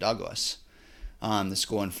Stoneman Douglas, the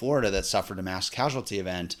school in Florida that suffered a mass casualty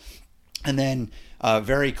event. And then a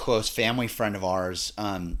very close family friend of ours,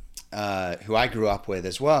 who I grew up with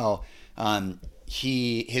as well,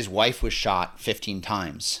 his wife was shot 15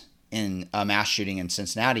 times in a mass shooting in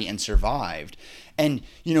Cincinnati and survived. And,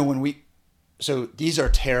 so these are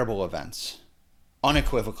terrible events,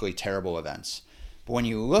 unequivocally terrible events. But when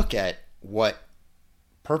you look at what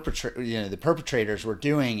the perpetrators were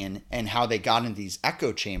doing and how they got into these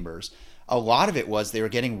echo chambers, a lot of it was they were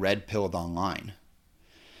getting red-pilled online,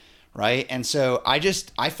 right? And so I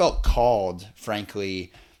felt called,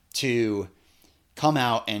 frankly, to come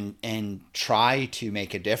out and try to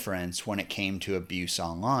make a difference when it came to abuse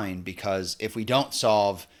online, because if we don't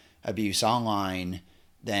solve abuse online,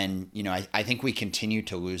 then, I think we continue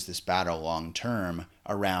to lose this battle long term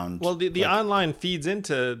around. Well, the online feeds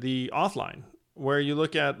into the offline, where you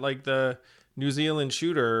look at like the New Zealand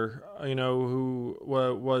shooter, who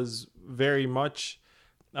was very much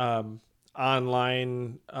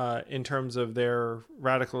online in terms of their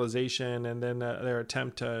radicalization and then their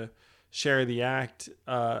attempt to share the act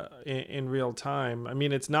in real time. I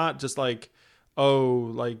mean, it's not just like,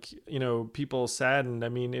 people saddened. I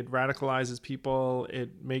mean, it radicalizes people.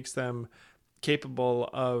 It makes them capable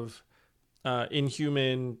of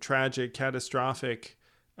inhuman, tragic, catastrophic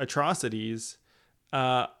atrocities.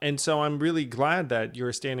 And so I'm really glad that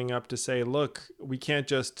you're standing up to say, look, we can't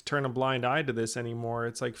just turn a blind eye to this anymore.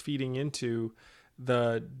 It's like feeding into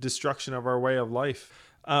the destruction of our way of life.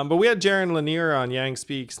 But we had Jaron Lanier on Yang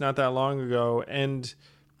Speaks not that long ago. And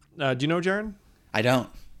do you know Jaron? I don't.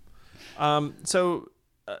 So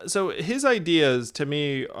his ideas to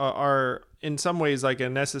me are in some ways like a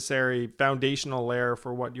necessary foundational layer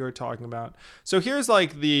for what you're talking about. So here's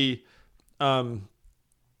like the I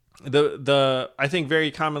think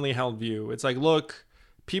very commonly held view. It's like, look,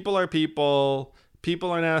 people are people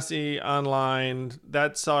are nasty online.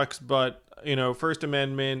 That sucks. But First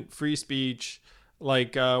Amendment, free speech,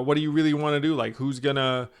 like, what do you really want to do? Like, who's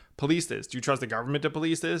gonna police this? Do you trust the government to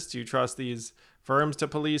police this? Do you trust these firms to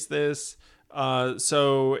police this?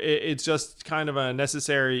 So it's just kind of a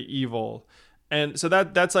necessary evil. And so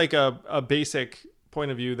that's like a basic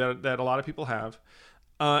point of view that a lot of people have.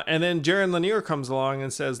 And then Jaron Lanier comes along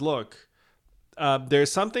and says, look,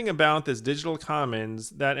 there's something about this digital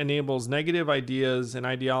commons that enables negative ideas and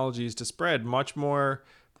ideologies to spread much more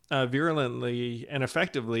virulently and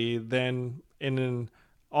effectively than in an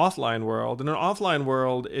offline world. In an offline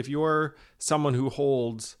world, if you're someone who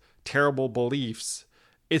holds terrible beliefs,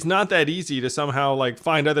 it's not that easy to somehow like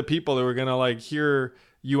find other people who are gonna like hear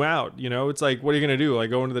you out. You know, it's like, what are you gonna do? Like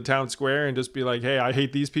go into the town square and just be like, hey, I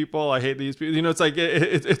hate these people. I hate these people. You know, it's like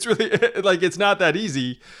it's really like it's not that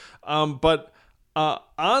easy. But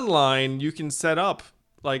online, you can set up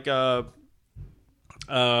like a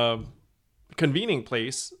convening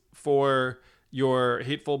place for your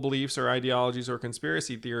hateful beliefs or ideologies or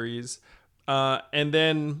conspiracy theories, and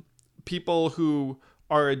then people who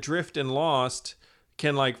are adrift and lost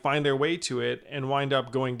can like find their way to it and wind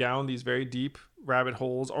up going down these very deep rabbit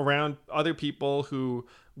holes around other people who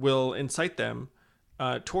will incite them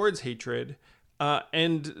towards hatred.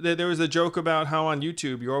 And there was a joke about how on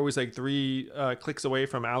YouTube you're always like 3 clicks away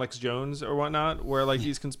from Alex Jones or whatnot, where like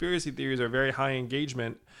these conspiracy theories are very high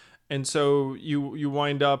engagement, and so you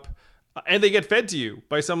wind up, and they get fed to you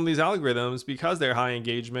by some of these algorithms because they're high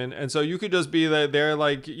engagement, and so you could just be there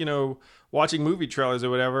like, you know, watching movie trailers or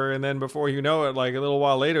whatever, and then before you know it, like a little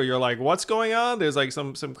while later, you're like, what's going on? There's like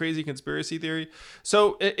some crazy conspiracy theory.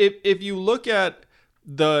 So if you look at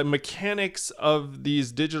the mechanics of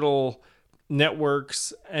these digital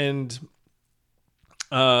networks and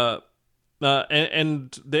the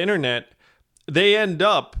internet, they end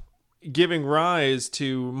up giving rise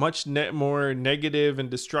to much more negative and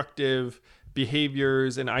destructive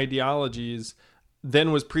behaviors and ideologies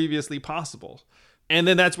than was previously possible. And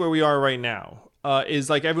then that's where we are right now. Is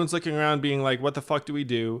like everyone's looking around being like, what the fuck do we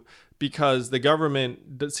do? Because the government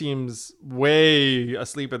seems way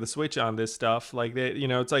asleep at the switch on this stuff. Like they, you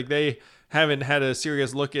know, it's like they haven't had a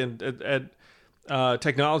serious look at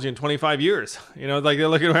technology in 25 years. You know, like they're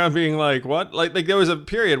looking around being like, what? Like there was a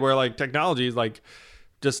period where like technology is like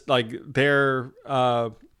just like they're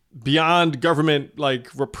beyond government like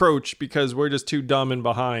reproach because we're just too dumb and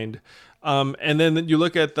behind. And then you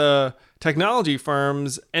look at the technology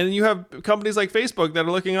firms and you have companies like Facebook that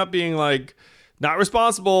are looking up being like, not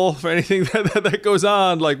responsible for anything that goes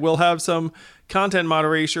on. Like we'll have some content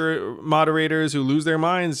moderators who lose their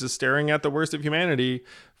minds just staring at the worst of humanity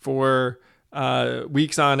for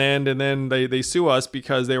weeks on end, and then they sue us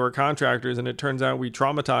because they were contractors, and it turns out we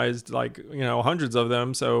traumatized like, you know, hundreds of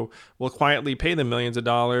them, so we'll quietly pay them millions of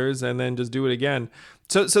dollars and then just do it again.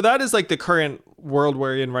 So that is like the current world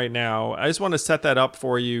we're in right now. I just want to set that up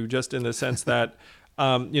for you, just in the sense that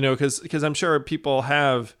you know, because I'm sure people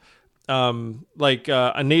have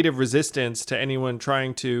a native resistance to anyone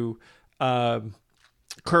trying to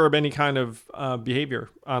curb any kind of behavior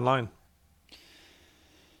online.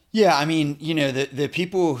 Yeah, I mean, you know, the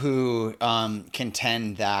people who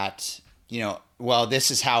contend that, you know, well,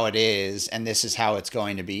 this is how it is and this is how it's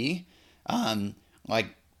going to be. Like,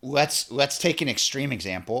 let's take an extreme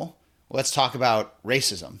example. Let's talk about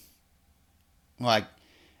racism. Like,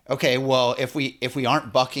 okay, well, if we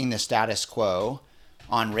aren't bucking the status quo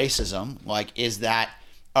on racism, like,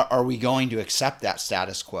 are we going to accept that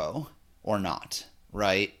status quo or not?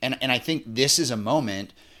 Right? And I think this is a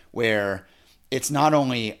moment where it's not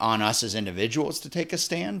only on us as individuals to take a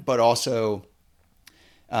stand, but also,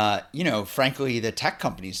 you know, frankly, the tech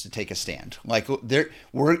companies to take a stand. Like they're,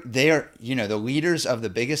 you know, the leaders of the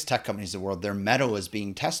biggest tech companies in the world, their mettle is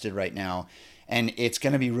being tested right now. And it's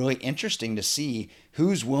going to be really interesting to see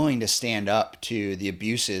who's willing to stand up to the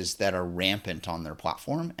abuses that are rampant on their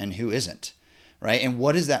platform and who isn't, right? And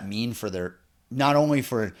what does that mean for their, not only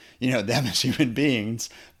for, you know, them as human beings,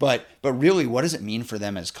 but really what does it mean for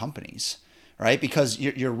them as companies? Right? Because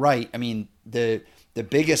you're right. I mean, the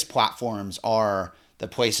biggest platforms are the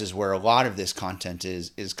places where a lot of this content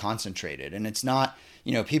is concentrated. And it's not,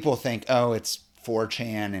 you know, people think, oh, it's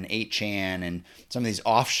 4chan and 8chan and some of these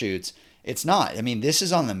offshoots. It's not. I mean, this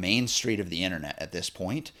is on the main street of the internet at this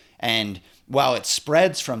point. And while it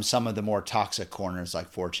spreads from some of the more toxic corners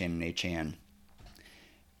like 4chan and 8chan,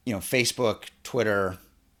 you know, Facebook, Twitter,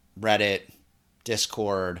 Reddit,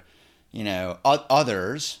 Discord, you know,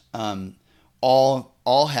 others,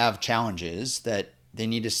 all have challenges that they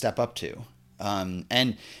need to step up to.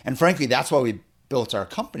 And frankly, that's why we built our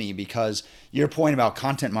company, because your point about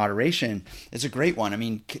content moderation is a great one. I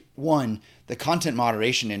mean, one, the content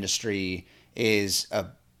moderation industry is a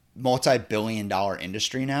multi-billion-dollar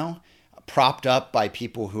industry now, propped up by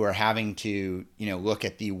people who are having to, you know, look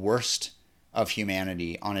at the worst of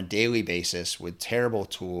humanity on a daily basis with terrible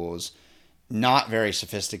tools, not very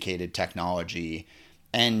sophisticated technology,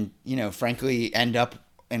 and, you know, frankly, end up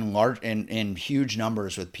in huge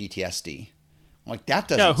numbers with PTSD, Like that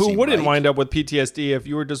doesn't. Yeah, who seem wouldn't right. wind up with PTSD if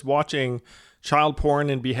you were just watching child porn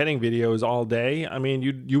and beheading videos all day? I mean,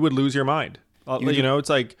 you would lose your mind. It's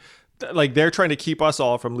like they're trying to keep us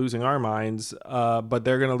all from losing our minds, but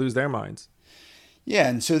they're going to lose their minds. Yeah,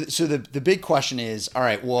 and so the big question is, all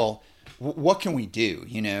right, well, what can we do?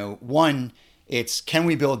 One, it's can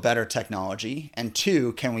we build better technology, and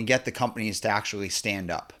two, can we get the companies to actually stand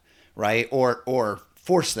up, right? Or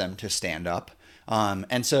force them to stand up.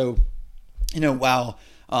 And so, while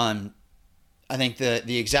I think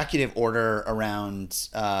the executive order around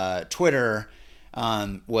Twitter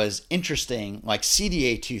was interesting. Like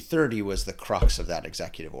CDA 230 was the crux of that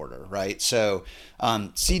executive order, right? So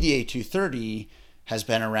CDA 230 has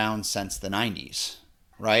been around since the 90s,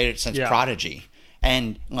 right? Since Prodigy.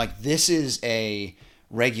 And like this is a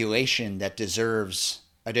regulation that deserves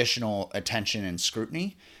additional attention and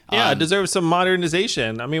scrutiny. Yeah, it deserves some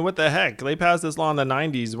modernization. I mean, what the heck? They passed this law in the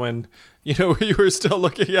 90s when, we were still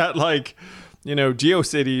looking at like,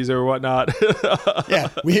 GeoCities or whatnot. Yeah,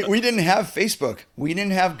 we didn't have Facebook. We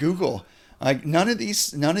didn't have Google. Like none of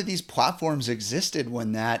these platforms existed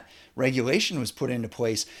when that regulation was put into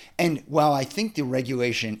place. And while I think the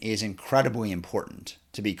regulation is incredibly important,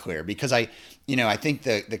 to be clear, because I think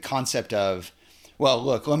the concept of, well,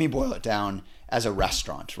 look, let me boil it down as a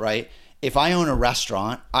restaurant, right? If I own a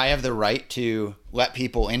restaurant, I have the right to let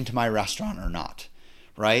people into my restaurant or not,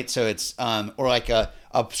 right? So it's or like a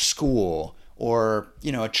school or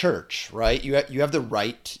a church, right? You have the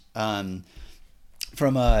right from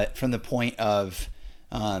the point of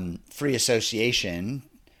free association,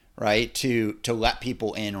 right, to let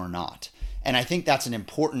people in or not. And I think that's an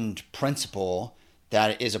important principle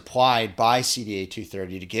that is applied by CDA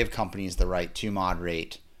 230 to give companies the right to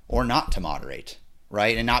moderate or not to moderate,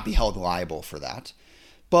 right, and not be held liable for that.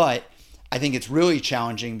 But I think it's really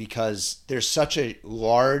challenging because there's such a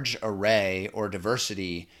large array or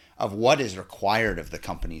diversity of what is required of the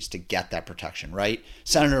companies to get that protection, right?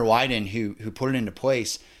 Senator Wyden, who put it into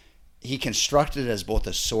place, he constructed it as both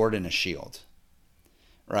a sword and a shield,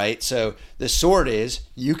 right? So the sword is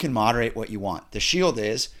you can moderate what you want. The shield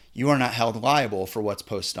is you are not held liable for what's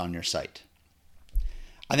posted on your site.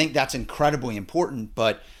 I think that's incredibly important,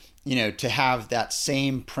 but to have that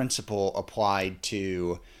same principle applied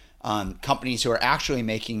to companies who are actually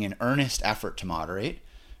making an earnest effort to moderate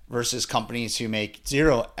versus companies who make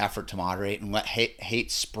zero effort to moderate and let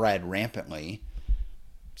hate spread rampantly.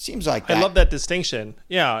 Seems like that. I love that distinction.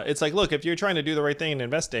 Yeah, it's like, look, if you're trying to do the right thing in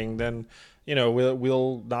investing, then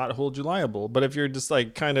we'll not hold you liable. But if you're just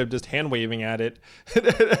like kind of just hand waving at it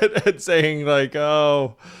and saying like,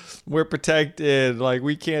 oh, we're protected, like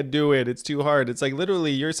we can't do it, it's too hard. It's like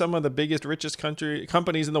literally you're some of the biggest, richest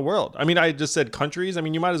companies in the world. I mean, I just said countries. I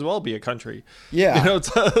mean, you might as well be a country. Yeah.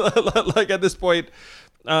 It's like at this point,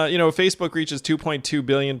 Facebook reaches 2.2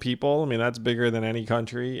 billion people. I mean, that's bigger than any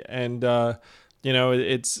country. And,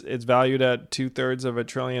 it's valued at 2/3 of $1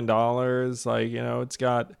 trillion. Like, it's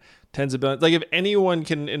got tens of billions. Like if anyone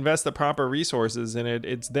can invest the proper resources in it,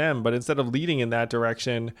 it's them. But instead of leading in that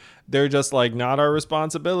direction, they're just like, not our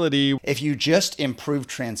responsibility. If you just improve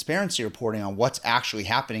transparency reporting on what's actually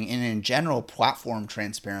happening and in general platform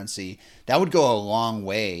transparency, that would go a long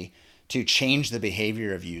way to change the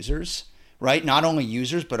behavior of users, right? Not only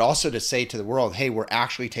users, but also to say to the world, hey, we're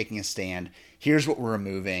actually taking a stand. Here's what we're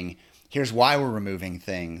removing. Here's why we're removing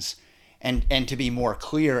things. And to be more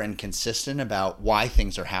clear and consistent about why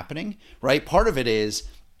things are happening, right? Part of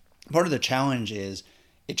the challenge is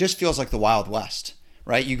it just feels like the Wild West,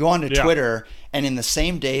 right? You go onto Twitter and in the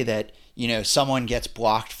same day that, someone gets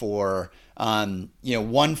blocked for,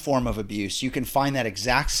 one form of abuse, you can find that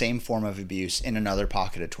exact same form of abuse in another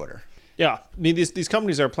pocket of Twitter. Yeah. I mean, these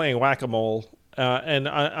companies are playing whack-a-mole. And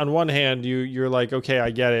on one hand, you're like, okay,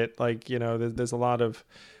 I get it. Like, there's a lot of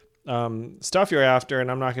stuff you're after,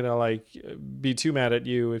 and I'm not going to like be too mad at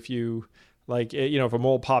you if you like, if a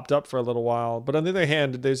mole popped up for a little while. But on the other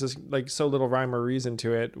hand, there's just like so little rhyme or reason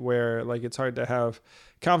to it where like it's hard to have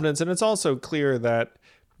confidence. And it's also clear that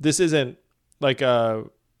this isn't like a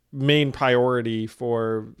main priority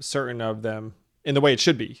for certain of them in the way it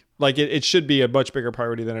should be. Like it should be a much bigger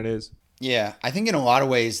priority than it is. Yeah, I think in a lot of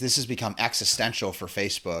ways this has become existential for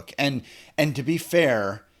Facebook. And to be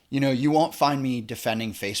fair, you won't find me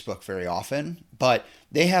defending Facebook very often, but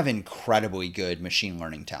they have incredibly good machine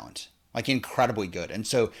learning talent, like incredibly good. And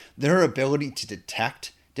so their ability to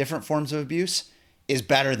detect different forms of abuse is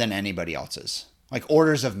better than anybody else's, like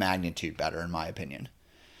orders of magnitude better, in my opinion.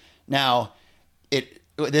 Now,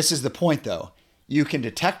 this is the point though. You can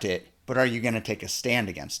detect it, but are you going to take a stand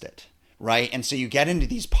against it? Right. And so you get into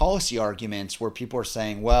these policy arguments where people are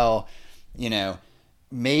saying, well,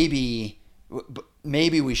 maybe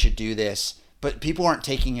maybe we should do this, but people aren't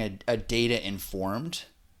taking a data-informed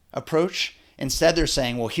approach. Instead, they're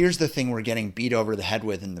saying, well, here's the thing we're getting beat over the head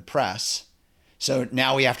with in the press. So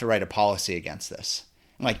now we have to write a policy against this.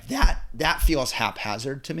 Like that feels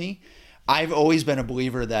haphazard to me. I've always been a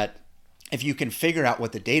believer that if you can figure out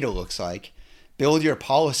what the data looks like, build your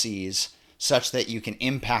policies such that you can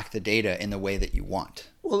impact the data in the way that you want.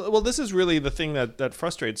 Well, this is really the thing that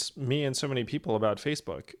frustrates me and so many people about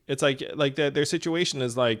Facebook. It's like their situation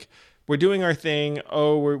is like, we're doing our thing.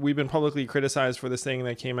 Oh, we've been publicly criticized for this thing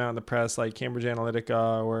that came out in the press, like Cambridge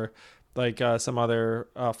Analytica or like some other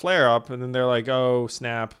flare up, and then they're like, oh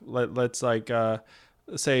snap, let's like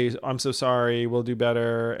say I'm so sorry, we'll do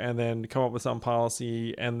better, and then come up with some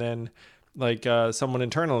policy, and then like someone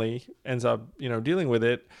internally ends up dealing with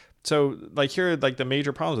it. So like here are like the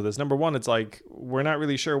major problems with this. Number one, it's like we're not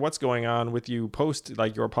really sure what's going on with you post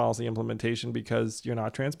like your policy implementation because you're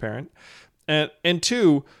not transparent, and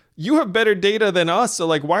two, you have better data than us. So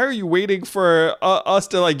like, why are you waiting for us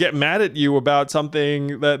to like get mad at you about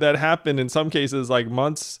something that happened in some cases like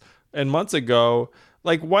months and months ago?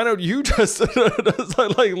 Like, why don't you just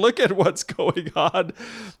like look at what's going on,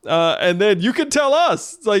 and then you can tell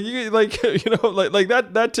us. It's like like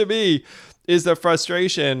that to me is the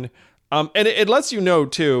frustration. And it lets you know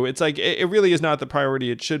too. It's like it really is not the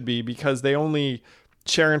priority it should be, because they only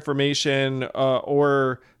share information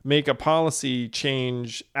or make a policy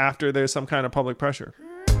change after there's some kind of public pressure.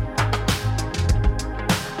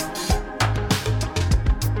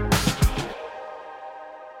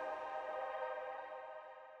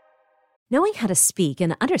 Knowing how to speak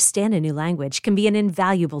and understand a new language can be an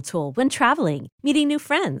invaluable tool when traveling, meeting new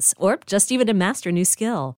friends, or just even to master a new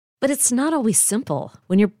skill. But it's not always simple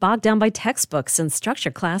when you're bogged down by textbooks and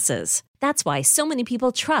structured classes. That's why so many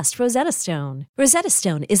people trust Rosetta Stone. Rosetta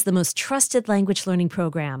Stone is the most trusted language learning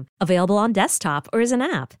program, available on desktop or as an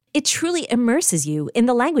app. It truly immerses you in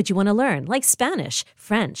the language you want to learn, like Spanish,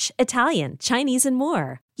 French, Italian, Chinese, and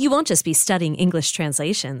more. You won't just be studying English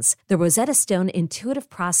translations. The Rosetta Stone intuitive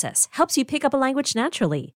process helps you pick up a language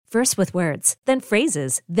naturally, first with words, then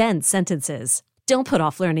phrases, then sentences. Don't put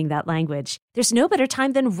off learning that language. There's no better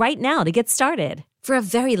time than right now to get started. For a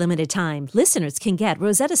very limited time, listeners can get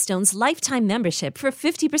Rosetta Stone's lifetime membership for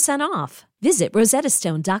 50% off. Visit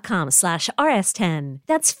rosettastone.com/rs10.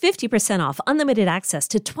 That's 50% off unlimited access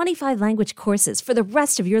to 25 language courses for the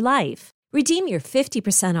rest of your life. Redeem your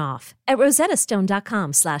 50% off at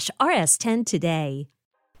rosettastone.com/rs10 today.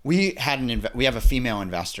 We have a female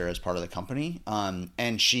investor as part of the company,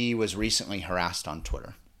 and she was recently harassed on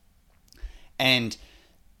Twitter. And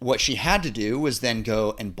what she had to do was then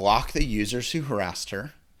go and block the users who harassed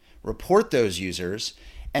her, report those users,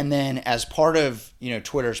 and then as part of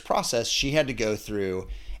Twitter's process, she had to go through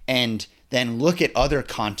and then look at other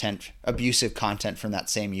content, abusive content from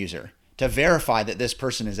that same user to verify that this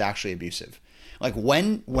person is actually abusive. Like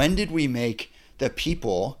when did we make the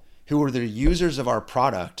people who were the users of our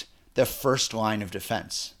product the first line of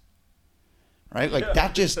defense? Right? Like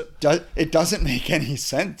that just doesn't make any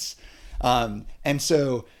sense. And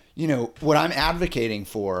so, what I'm advocating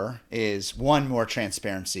for is one, more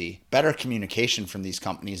transparency, better communication from these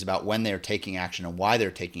companies about when they're taking action and why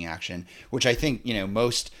they're taking action, which I think,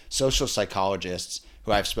 most social psychologists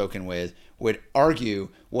who I've spoken with would argue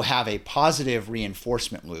will have a positive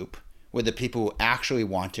reinforcement loop with the people who actually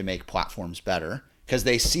want to make platforms better, because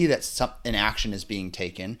they see that an action is being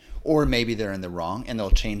taken, or maybe they're in the wrong and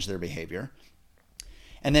they'll change their behavior.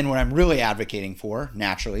 And then what I'm really advocating for,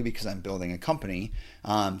 naturally, because I'm building a company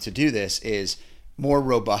to do this, is more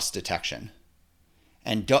robust detection.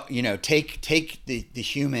 And take the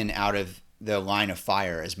human out of the line of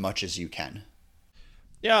fire as much as you can.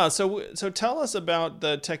 Yeah. So tell us about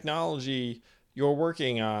the technology you're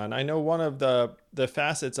working on. I know one of the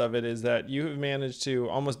facets of it is that you have managed to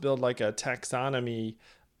almost build like a taxonomy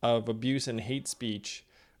of abuse and hate speech,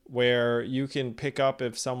 where you can pick up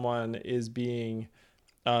if someone is being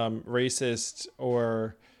racist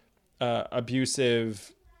or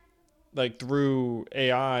abusive, like through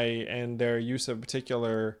AI and their use of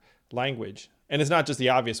particular language. And it's not just the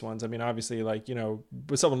obvious ones. I mean, obviously, like,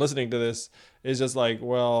 with someone listening to this is just like,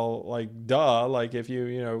 well, like, duh, like if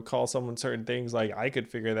you call someone certain things, like I could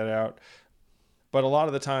figure that out. But a lot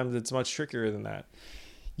of the times it's much trickier than that.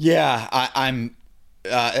 Yeah,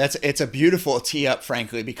 it's a beautiful tee up,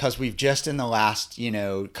 frankly, because we've just in the last,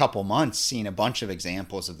 couple months seen a bunch of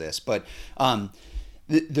examples of this. But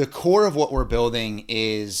the core of what we're building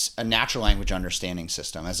is a natural language understanding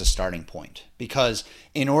system as a starting point. Because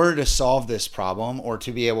in order to solve this problem, or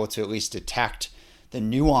to be able to at least detect the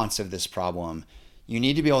nuance of this problem, you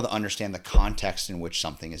need to be able to understand the context in which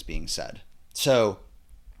something is being said. So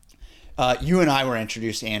you and I were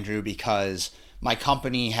introduced, Andrew, because my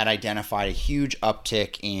company had identified a huge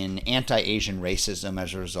uptick in anti-Asian racism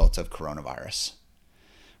as a result of coronavirus,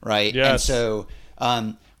 right? Yes. And so,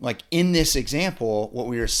 like in this example, what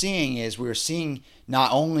we were seeing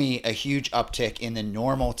not only a huge uptick in the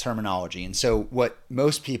normal terminology. And so what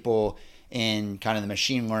most people in kind of the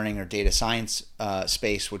machine learning or data science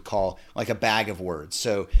space would call like a bag of words.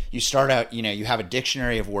 So you start out, you have a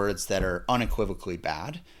dictionary of words that are unequivocally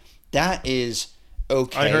bad. That is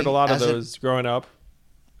okay. I heard a lot of those growing up.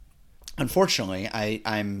 Unfortunately,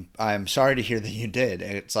 I'm sorry to hear that you did.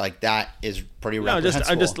 It's like that is pretty reprehensible.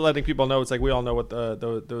 I'm just letting people know. It's like we all know what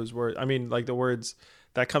those words. I mean, like the words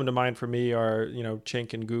that come to mind for me are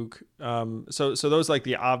chink and gook. So those like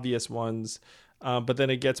the obvious ones, but then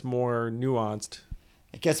it gets more nuanced.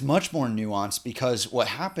 It gets much more nuanced because what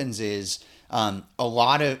happens is a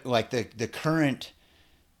lot of like the current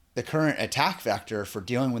attack vector for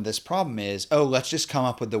dealing with this problem is, let's just come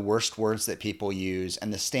up with the worst words that people use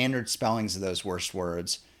and the standard spellings of those worst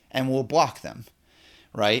words, and we'll block them,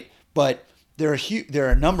 right? But there are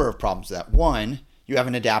a number of problems with that. One, you have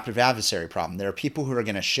an adaptive adversary problem. There are people who are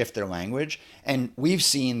going to shift their language, and we've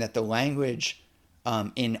seen that the language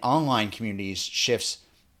in online communities shifts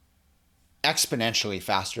exponentially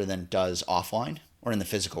faster than it does offline or in the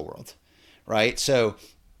physical world, right? So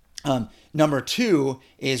number two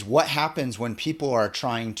is what happens when people are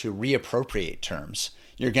trying to reappropriate terms.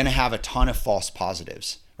 You're going to have a ton of false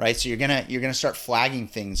positives, right? So you're going to start flagging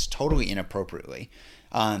things totally inappropriately.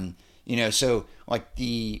 So like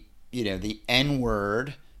the N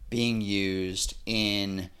word being used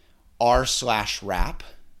in r/rap,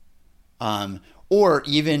 or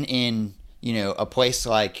even in, a place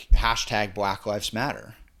like hashtag Black Lives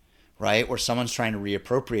Matter, right? Where someone's trying to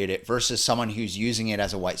reappropriate it versus someone who's using it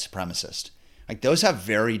as a white supremacist. Like those have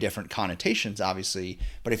very different connotations, obviously,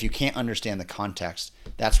 but if you can't understand the context,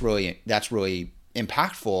 that's really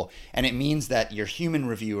impactful. And it means that your human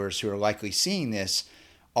reviewers who are likely seeing this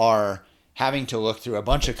are having to look through a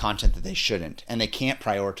bunch of content that they shouldn't, and they can't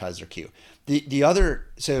prioritize their queue.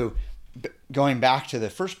 So going back to the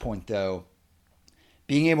first point though,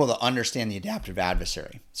 being able to understand the adaptive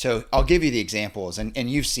adversary. So I'll give you the examples, and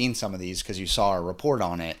you've seen some of these because you saw our report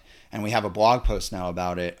on it, and we have a blog post now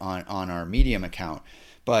about it on our Medium account.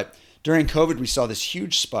 But during COVID, we saw this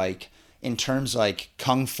huge spike in terms like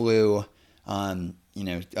Kung Flu,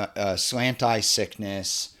 slant eye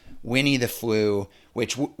sickness, Winnie the Flu,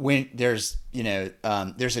 which when there's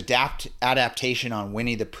adaptation on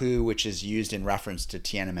Winnie the Pooh, which is used in reference to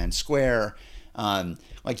Tiananmen Square.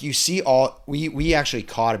 Like you see we actually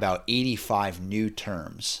caught about 85 new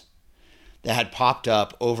terms that had popped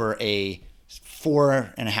up over a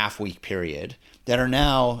 4.5 week period that are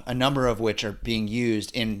now, a number of which are being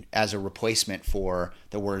used as a replacement for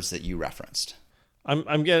the words that you referenced.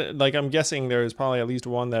 I'm guessing there's probably at least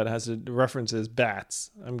one that references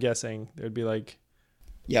bats. I'm guessing there'd be like.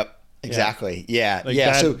 Yep. Exactly. Yeah. Like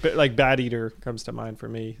yeah. So like Bat Eater comes to mind for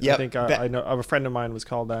me. Yep. I think I know a friend of mine was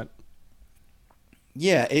called that.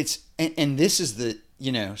 Yeah, and this is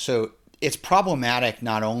so it's problematic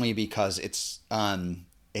not only because it's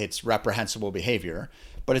reprehensible behavior,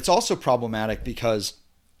 but it's also problematic because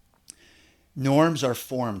norms are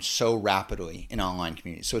formed so rapidly in online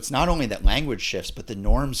communities. So it's not only that language shifts, but the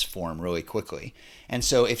norms form really quickly. And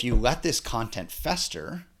so if you let this content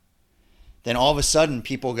fester, then all of a sudden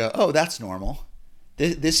people go, "Oh, that's normal.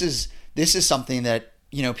 This is something that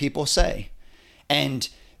people say," and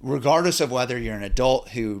regardless of whether you're an adult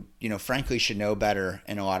who, frankly should know better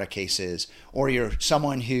in a lot of cases, or you're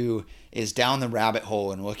someone who is down the rabbit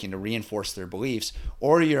hole and looking to reinforce their beliefs,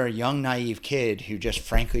 or you're a young, naive kid who just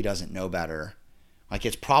frankly doesn't know better, like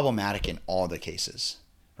it's problematic in all the cases,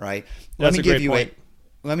 right? That's a great point.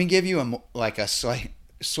 Let me give you a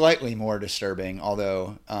slightly more disturbing,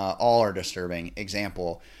 although all are disturbing,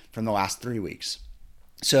 example from the last 3 weeks.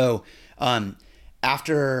 So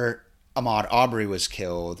after Ahmaud Arbery was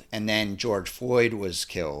killed and then George Floyd was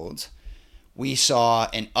killed, we saw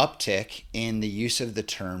an uptick in the use of the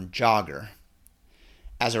term jogger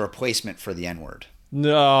as a replacement for the N-word.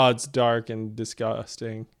 No, it's dark and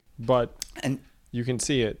disgusting, but you can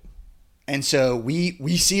see it. And so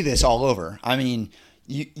we see this all over. I mean,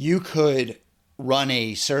 you could run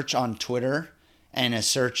a search on Twitter and a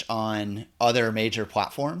search on other major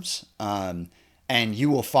platforms, and you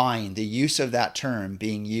will find the use of that term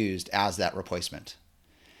being used as that replacement.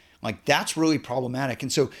 Like that's really problematic.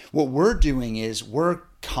 And so what we're doing is we're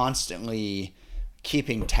constantly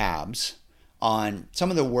keeping tabs on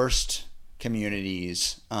some of the worst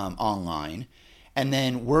communities online. And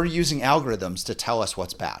then we're using algorithms to tell us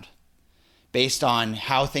what's bad. based on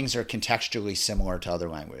how things are contextually similar to other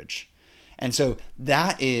language. And so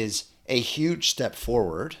that is a huge step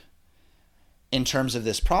forward in terms of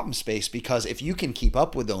this problem space, because if you can keep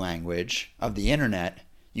up with the language of the internet,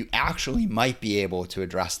 you actually might be able to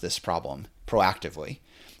address this problem proactively.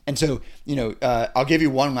 And so, I'll give you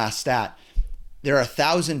one last stat. There are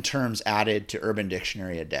 1,000 terms added to Urban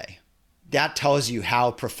Dictionary a day. That tells you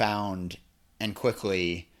how profound and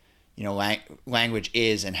quickly, language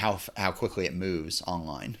is and how quickly it moves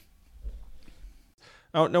online.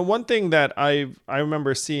 Oh, now one thing that I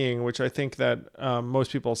remember seeing, which I think that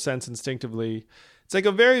most people sense instinctively, it's like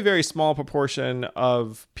a very, very small proportion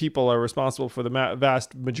of people are responsible for the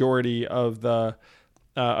vast majority of the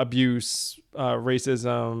abuse,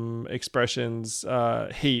 racism, expressions,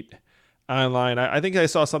 hate online. I think I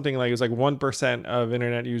saw something like it was like 1% of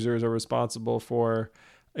internet users are responsible for,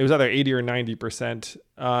 it was either 80 or 90%.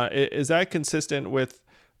 Is that consistent with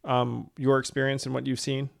your experience and what you've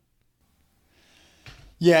seen?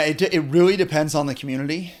 Yeah, it really depends on the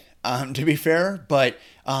community, to be fair, but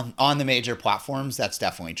on the major platforms, that's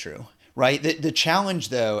definitely true, right? The challenge,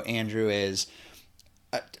 though, Andrew, is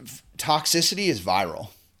toxicity is viral.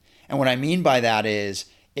 And what I mean by that is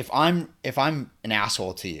if I'm an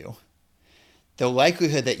asshole to you, the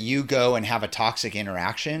likelihood that you go and have a toxic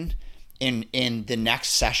interaction in the next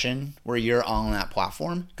session where you're on that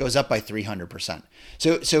platform goes up by 300%.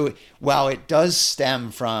 So while it does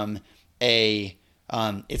stem from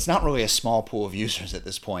it's not really a small pool of users at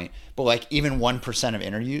this point, but like even 1% of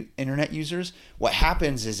internet users, what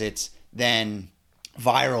happens is it's then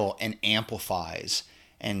viral and amplifies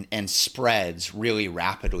and spreads really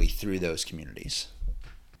rapidly through those communities.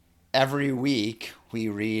 Every week we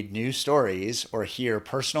read news stories or hear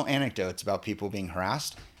personal anecdotes about people being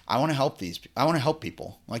harassed. I want to help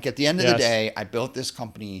people. Like at the end of the day, I built this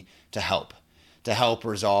company to help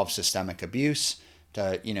resolve systemic abuse,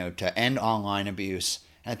 to end online abuse.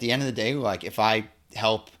 And at the end of the day, like if I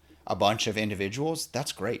help a bunch of individuals,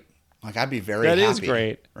 that's great. Like I'd be very happy. That is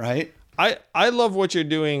great. Right? I love what you're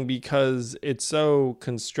doing because it's so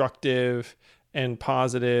constructive and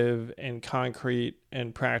positive and concrete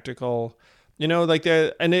and practical.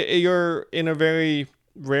 You're in a very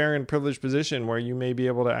rare and privileged position where you may be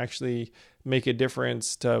able to actually make a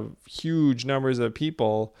difference to huge numbers of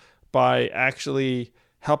people by actually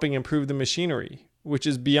helping improve the machinery, which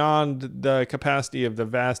is beyond the capacity of the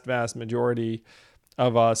vast, vast majority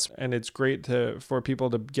of us. And it's great for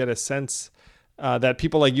people to get a sense that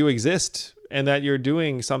people like you exist and that you're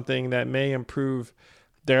doing something that may improve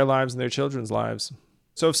their lives and their children's lives.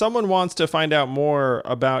 So if someone wants to find out more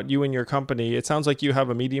about you and your company, it sounds like you have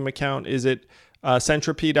a Medium account. Is it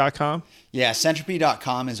Centropy.com? Yeah,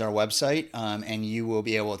 Centropy.com is our website, and you will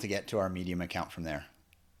be able to get to our Medium account from there.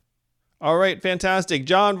 All right, fantastic.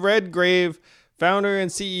 John Redgrave, founder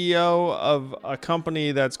and CEO of a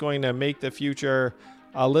company that's going to make the future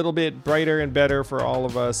a little bit brighter and better for all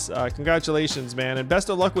of us. Congratulations, man, and best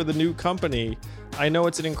of luck with the new company. I know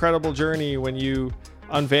it's an incredible journey when you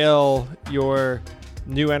unveil your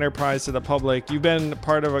new enterprise to the public. You've been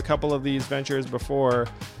part of a couple of these ventures before,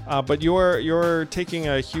 but you're taking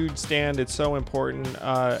a huge stand. It's so important,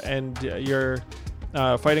 and you're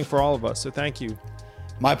fighting for all of us. So thank you.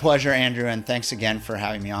 My pleasure, Andrew, and thanks again for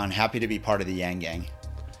having me on. Happy to be part of the Yang Gang.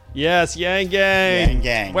 Yes, Yang Gang. Yang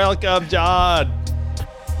Gang. Welcome, John.